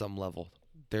on some level.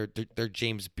 They're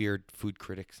James Beard food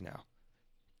critics now.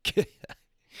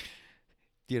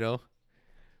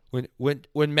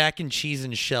 When mac and cheese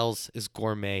and shells is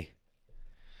gourmet.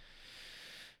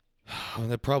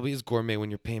 And that probably is gourmet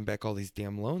when you're paying back all these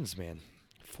damn loans, man.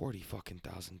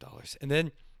 $40,000. And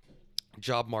then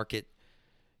job market,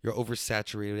 you're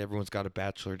oversaturated. Everyone's got a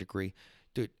bachelor degree.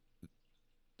 Dude,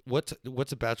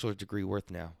 what's a bachelor degree worth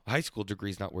now? A high school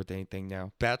degree's not worth anything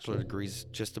now. Bachelor degree's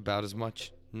just about as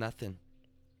much. Nothing.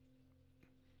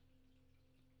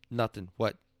 Nothing.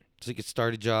 What? So you could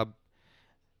start a job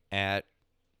at,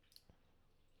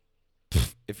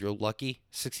 if you're lucky,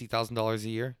 $60,000 a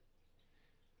year,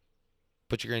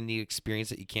 but you're gonna need experience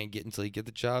that you can't get until you get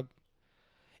the job.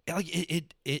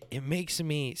 It makes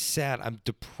me sad. I'm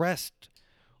depressed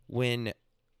when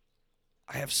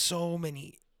I have so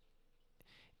many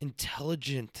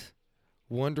intelligent,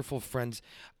 wonderful friends.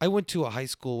 I went to a high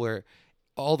school where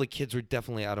all the kids were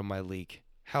definitely out of my league.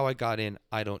 How I got in,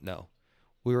 I don't know.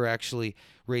 We were actually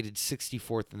rated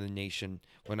 64th in the nation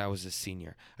when I was a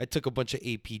senior. I took a bunch of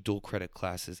AP dual credit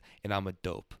classes, and I'm a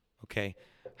dope. Okay?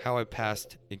 How I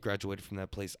passed and graduated from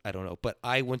that place, I don't know. But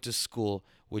I went to school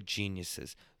with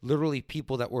geniuses. Literally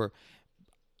people that were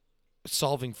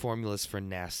solving formulas for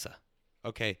NASA.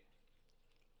 Okay?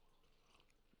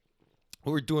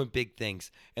 We were doing big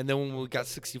things. And then when we got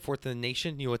 64th in the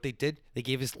nation, you know what they did? They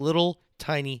gave us little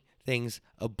tiny things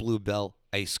of Bluebell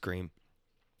ice cream.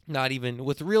 Not even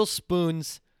with real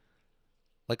spoons,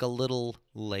 like a little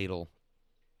ladle,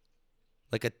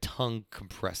 like a tongue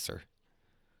compressor.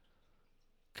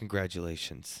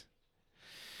 Congratulations.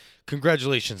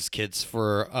 Congratulations, kids,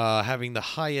 for having the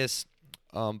highest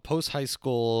post high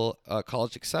school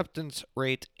college acceptance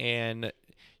rate and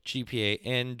GPA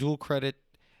and dual credit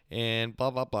and blah,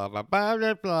 blah, blah, blah, blah,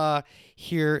 blah, blah.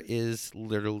 Here is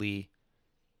literally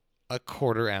a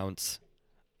quarter ounce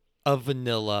of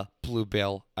vanilla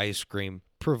Bluebell ice cream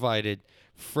provided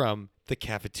from the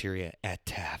cafeteria at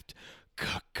Taft.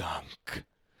 Gunk.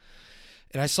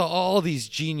 And I saw all these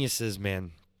geniuses,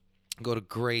 man, go to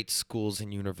great schools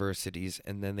and universities,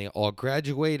 and then they all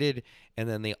graduated, and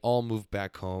then they all moved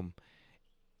back home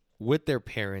with their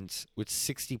parents with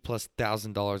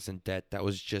 $60,000+ in debt that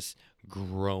was just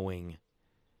growing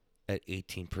at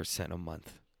 18% a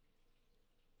month.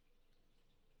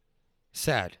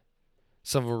 Sad.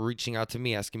 Some of them were reaching out to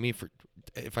me asking me for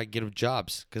if I get them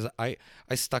jobs because I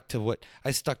stuck to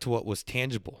what was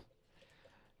tangible.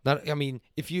 Not, I mean,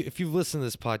 if you've listened to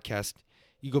this podcast,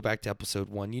 you go back to episode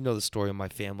 1. You know the story of my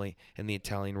family and the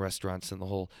Italian restaurants and the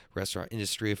whole restaurant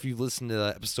industry. If you listen to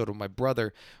the episode of my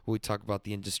brother where we talk about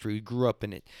the industry, we grew up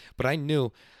in it. But I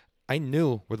knew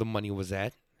where the money was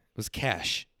at. It was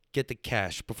cash. Get the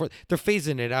cash before they're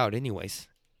phasing it out, anyways.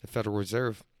 The Federal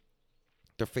Reserve,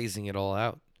 they're phasing it all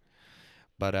out.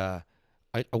 But I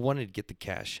wanted to get the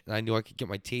cash, and I knew I could get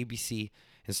my TABC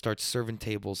and start serving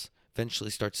tables.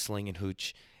 Eventually, start slinging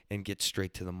hooch and get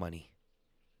straight to the money.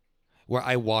 Where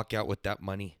I walk out with that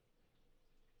money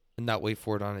and not wait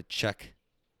for it on a check.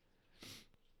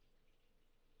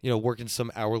 You know, working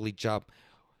some hourly job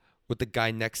with the guy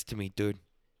next to me, dude,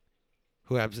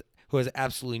 who has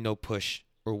absolutely no push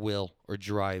or will or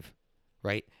drive,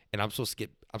 right? And I'm supposed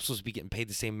to be getting paid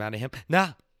the same amount of him. Nah.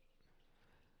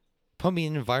 Put me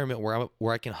in an environment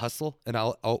where I can hustle and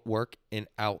I'll outwork and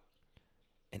outbank.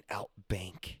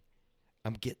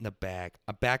 I'm getting the bag.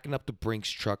 I'm backing up the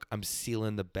Brinks truck. I'm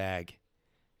sealing the bag.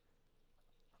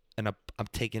 And I'm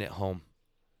taking it home.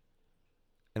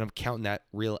 And I'm counting that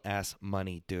real ass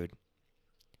money, dude.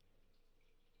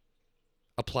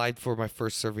 Applied for my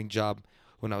first serving job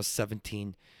when I was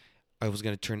 17. I was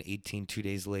going to turn 18 2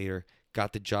 days later.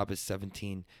 Got the job at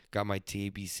 17. Got my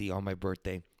TABC on my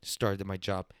birthday. Started my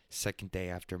job second day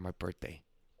after my birthday.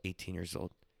 18 years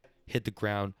old. Hit the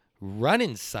ground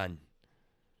running, son.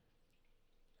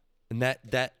 And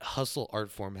that hustle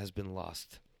art form has been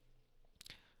lost.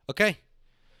 Okay.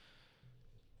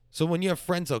 So when you have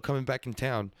friends though coming back in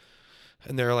town,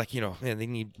 and they're like, you know, man,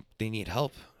 they need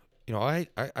help. You know, I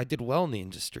did well in the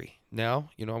industry. Now,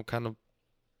 you know,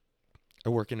 I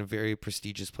work in a very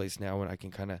prestigious place now, and I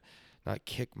can kind of not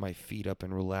kick my feet up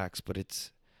and relax, but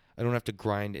I don't have to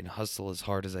grind and hustle as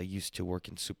hard as I used to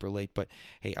working super late. But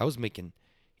hey, I was making,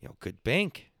 you know, good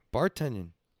bank bartending.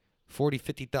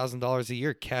 $40,000-$50,000 a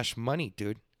year, cash money,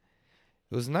 dude.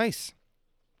 It was nice.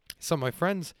 Some of my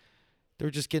friends, they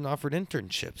were just getting offered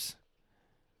internships.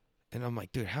 And I'm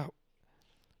like, dude, how?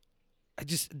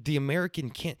 The American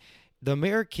can't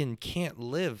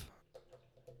live.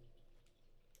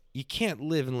 You can't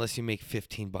live unless you make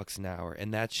 $15 an hour,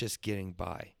 and that's just getting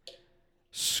by.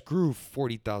 Screw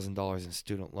 $40,000 in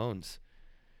student loans.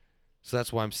 So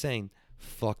that's why I'm saying,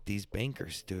 fuck these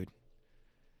bankers, dude.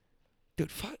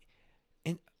 Dude, fuck.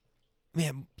 And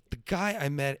man, the guy I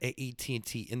met at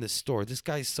AT&T in the store, this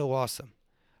guy's so awesome.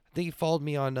 I think he followed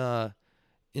me on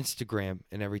Instagram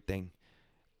and everything.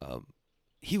 Um,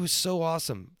 he was so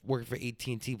awesome working for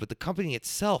AT&T, but the company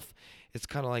itself, it's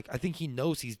kind of like I think he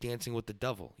knows he's dancing with the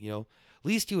devil. At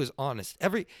least he was honest.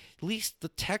 At least the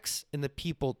techs and the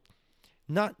people,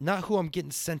 not who I'm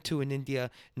getting sent to in India,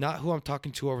 not who I'm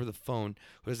talking to over the phone,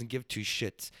 who doesn't give two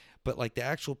shits, but like the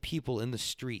actual people in the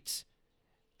streets,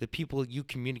 the people you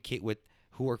communicate with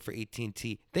who work for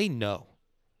AT&T, they know.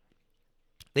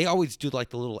 They always do like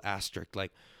the little asterisk,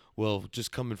 like, well,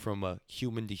 just coming from a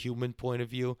human to human point of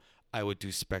view, I would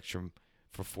do Spectrum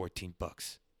for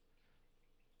 $14.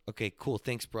 Okay, cool.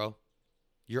 Thanks, bro.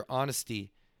 Your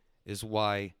honesty is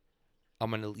why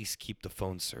I'm gonna at least keep the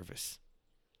phone service.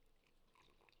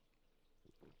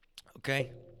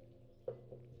 Okay?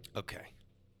 Okay.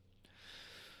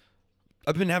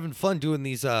 I've been having fun doing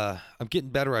these. I'm getting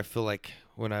better. I feel like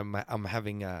when I'm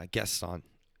having guests on,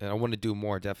 and I want to do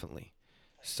more definitely.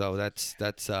 So that's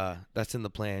in the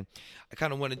plan. I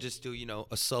kind of want to just do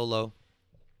a solo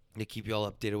to keep you all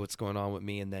updated what's going on with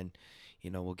me, and then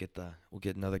we'll get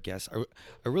another guest.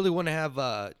 I really want to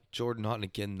have Jordan on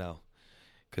again though,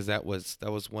 because that was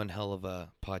one hell of a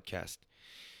podcast.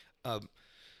 Um,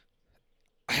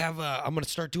 I'm gonna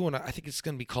start doing. I think it's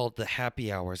gonna be called the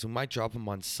Happy Hours. We might drop them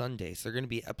on Sundays. They're gonna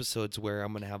be episodes where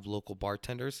I'm gonna have local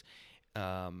bartenders,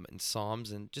 and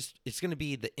Psalms, and just it's gonna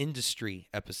be the industry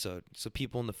episode. So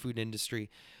people in the food industry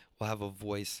will have a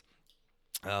voice.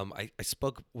 I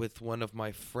spoke with one of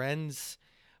my friends,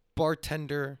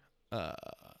 bartender,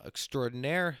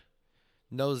 extraordinaire,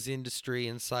 knows the industry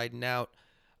inside and out.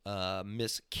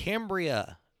 Miss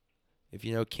Cambria. If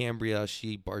you know Cambria,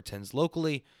 she bartends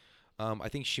locally. I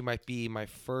think she might be my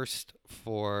first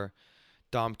for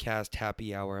Domcast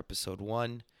Happy Hour episode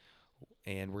 1.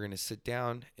 And we're going to sit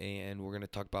down and we're going to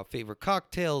talk about favorite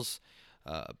cocktails,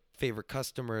 favorite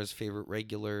customers, favorite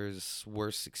regulars,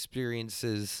 worst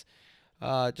experiences,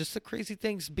 just the crazy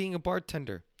things being a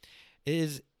bartender. It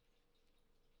is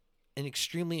an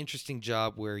extremely interesting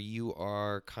job where you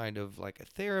are kind of like a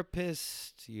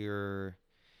therapist. You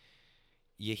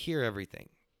hear everything.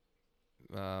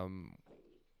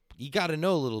 You got to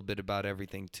know a little bit about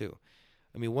everything too.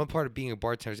 I mean, one part of being a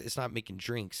bartender is it's not making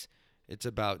drinks. It's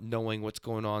about knowing what's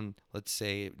going on. Let's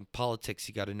say in politics,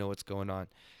 you got to know what's going on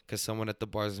because someone at the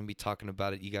bar is going to be talking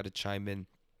about it. You got to chime in.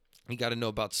 You got to know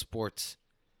about sports,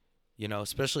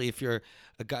 especially if you're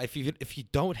a guy. If you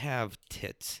don't have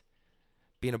tits,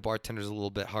 being a bartender is a little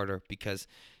bit harder because,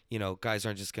 guys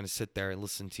aren't just going to sit there and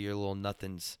listen to your little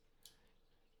nothings.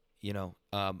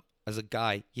 As a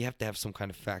guy, you have to have some kind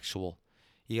of factual.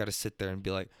 You got to sit there and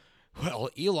be like, well,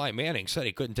 Eli Manning said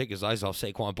he couldn't take his eyes off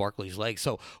Saquon Barkley's legs.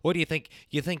 So what do you think?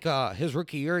 You think his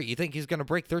rookie year, you think he's going to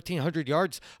break 1,300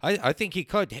 yards? I think he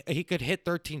could. He could hit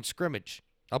 13 scrimmage.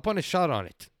 I'll put a shot on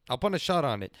it.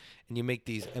 And you make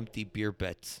these empty beer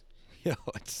bets.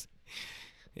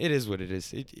 It is what it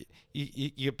is. You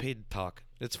get paid to talk.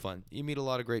 It's fun. You meet a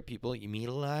lot of great people. You meet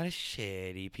a lot of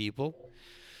shitty people.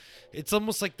 It's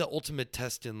almost like the ultimate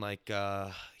test in like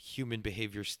human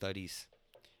behavior studies.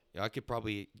 I could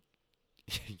probably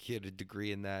get a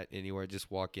degree in that anywhere.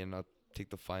 Just walk in, I'll take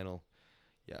the final.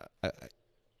 Yeah,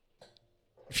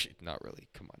 not really.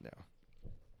 Come on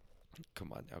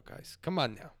now, guys. Come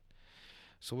on now.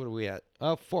 So what are we at?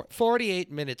 48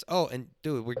 minutes. Oh, and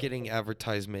dude, we're getting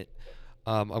advertisement.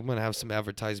 I'm gonna have some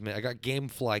advertisement. I got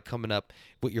GameFly coming up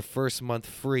with your first month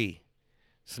free.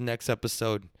 So next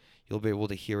episode, you'll be able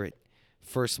to hear it.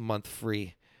 First month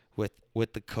free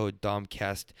with the code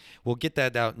Domcast. We'll get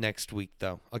that out next week,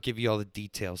 though. I'll give you all the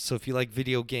details. So if you like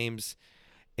video games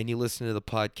and you listen to the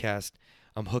podcast,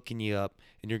 I'm hooking you up,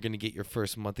 and you're going to get your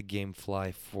first month of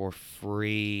GameFly for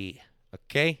free.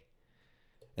 Okay?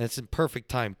 And it's in perfect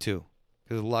time, too,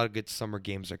 because a lot of good summer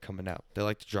games are coming out. They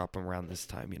like to drop them around this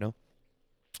time,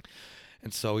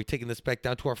 And so we're taking this back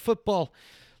down to our football.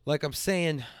 Like I'm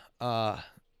saying,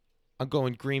 I'm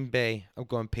going Green Bay. I'm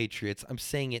going Patriots. I'm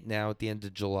saying it now at the end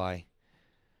of July.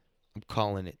 I'm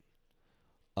calling it.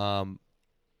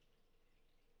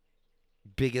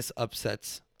 Biggest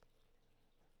upsets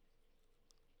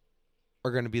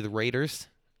are going to be the Raiders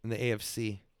in the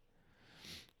AFC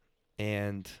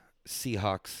and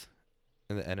Seahawks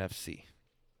in the NFC.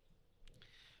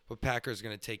 But Packers are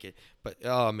going to take it. But,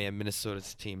 oh, man,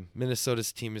 Minnesota's team.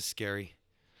 Minnesota's team is scary.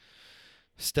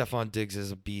 Stephon Diggs is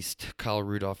a beast. Kyle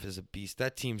Rudolph is a beast.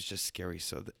 That team's just scary.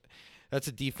 So that's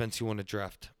a defense you want to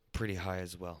draft pretty high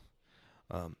as well.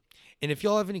 And if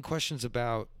y'all have any questions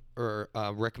about or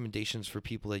recommendations for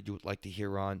people that you would like to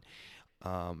hear on,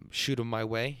 shoot them my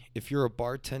way. If you're a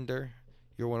bartender,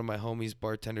 you're one of my homies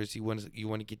bartenders, you want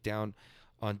to get down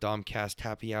on Domcast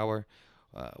Happy Hour,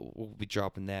 we'll be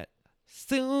dropping that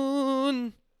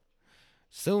soon.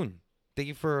 Soon. Thank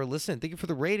you for listening. Thank you for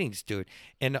the ratings, dude.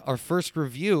 And our first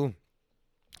review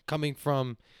coming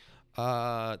from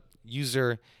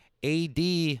user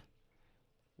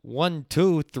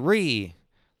AD123.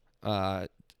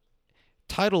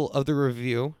 Title of the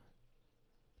review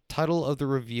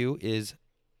is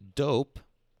Dope.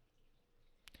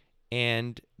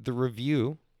 And the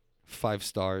review, 5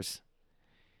 stars,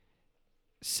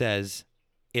 says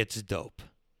it's dope.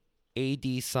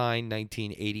 AD sign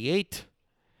 1988.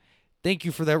 Thank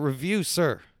you for that review,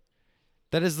 sir.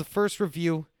 That is the first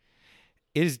review.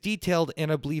 It is detailed,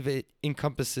 and I believe it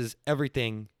encompasses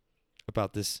everything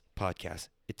about this podcast.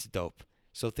 It's dope.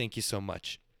 So thank you so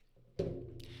much.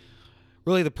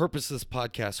 Really, the purpose of this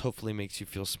podcast hopefully makes you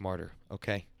feel smarter,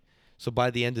 okay? So by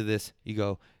the end of this, you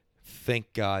go,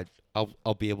 thank God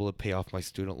I'll be able to pay off my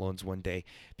student loans one day,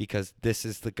 because this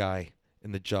is the guy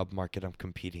in the job market I'm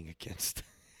competing against.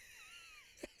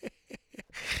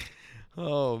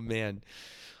 Oh, man.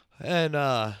 And,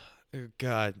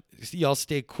 God, y'all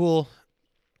stay cool.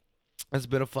 It's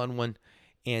been a fun one.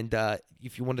 And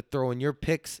if you want to throw in your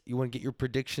picks, you want to get your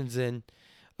predictions in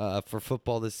for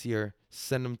football this year,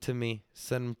 send them to me.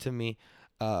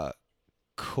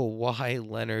 Kawhi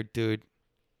Leonard, dude,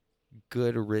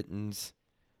 good riddance.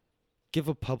 Give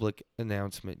a public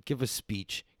announcement. Give a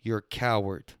speech. You're a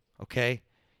coward, okay?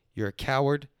 You're a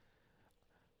coward.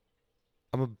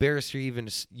 I'm embarrassed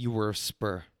you were a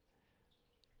Spur.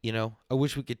 You know, I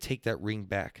wish we could take that ring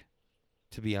back,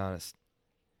 to be honest.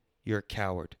 You're a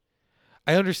coward.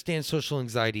 I understand social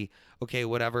anxiety, okay,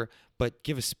 whatever, but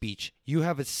give a speech. You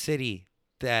have a city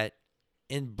that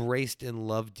embraced and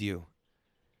loved you.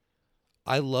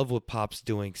 I love what Pop's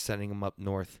doing, sending him up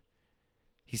north.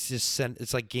 He's just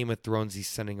it's like Game of Thrones, he's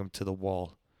sending him to the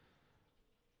wall.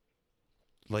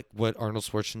 Like what Arnold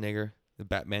Schwarzenegger, the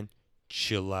Batman,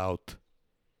 chill out.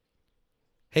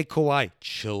 Hey, Kawhi,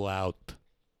 chill out.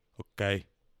 Okay?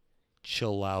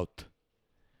 Chill out.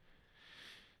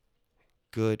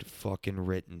 Good fucking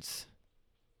riddance.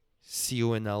 See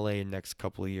you in LA in the next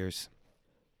couple of years.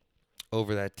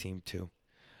 Over that team, too.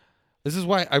 This is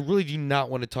why I really do not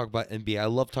want to talk about NBA. I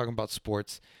love talking about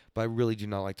sports, but I really do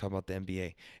not like talking about the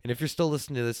NBA. And if you're still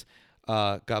listening to this,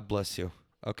 God bless you.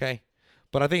 Okay?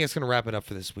 But I think it's going to wrap it up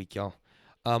for this week, y'all.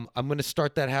 I'm going to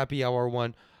start that happy hour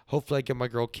one. Hopefully I get my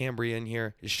girl Cambria in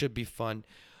here. It should be fun.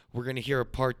 We're going to hear a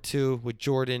part 2 with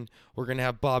Jordan. We're going to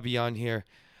have Bobby on here.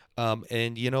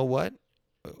 And you know what?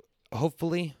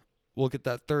 Hopefully we'll get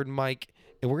that third mic.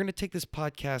 And we're going to take this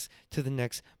podcast to the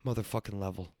next motherfucking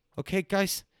level. Okay,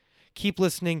 guys? Keep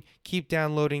listening. Keep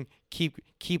downloading. Keep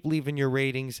leaving your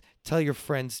ratings. Tell your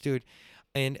friends, dude.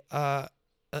 And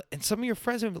some of your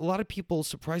friends, a lot of people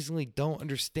surprisingly don't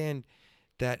understand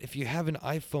that if you have an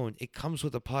iPhone, it comes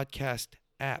with a podcast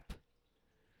app.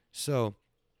 So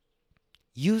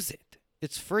use it.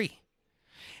 It's free.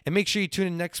 And make sure you tune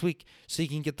in next week so you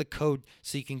can get the code,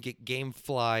 so you can get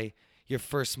GameFly your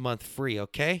first month free,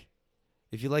 okay?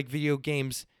 If you like video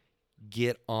games,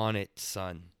 get on it,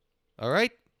 son. All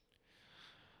right?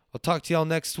 I'll talk to y'all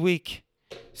next week.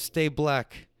 Stay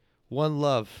black. One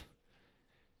love.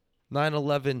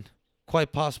 9/11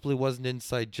 quite possibly was an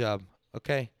inside job,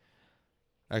 okay?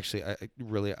 Actually, I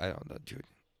don't know, dude.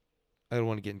 I don't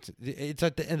want to get into it's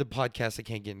at the end of the podcast. I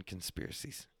can't get into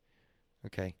conspiracies,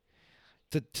 okay?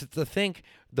 To think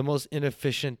the most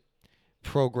inefficient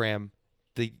program,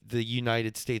 the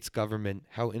United States government,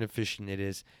 how inefficient it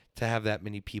is to have that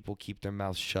many people keep their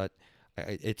mouths shut.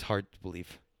 It's hard to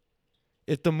believe.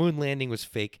 If the moon landing was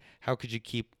fake, how could you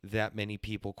keep that many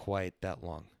people quiet that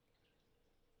long?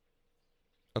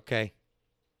 Okay.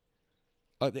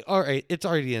 All right, it's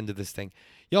already the end of this thing.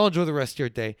 Y'all enjoy the rest of your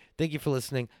day. Thank you for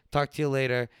listening. Talk to you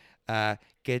later. Goodbye,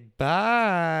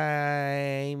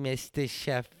 Mr.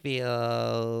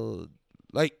 Sheffield.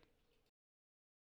 Like.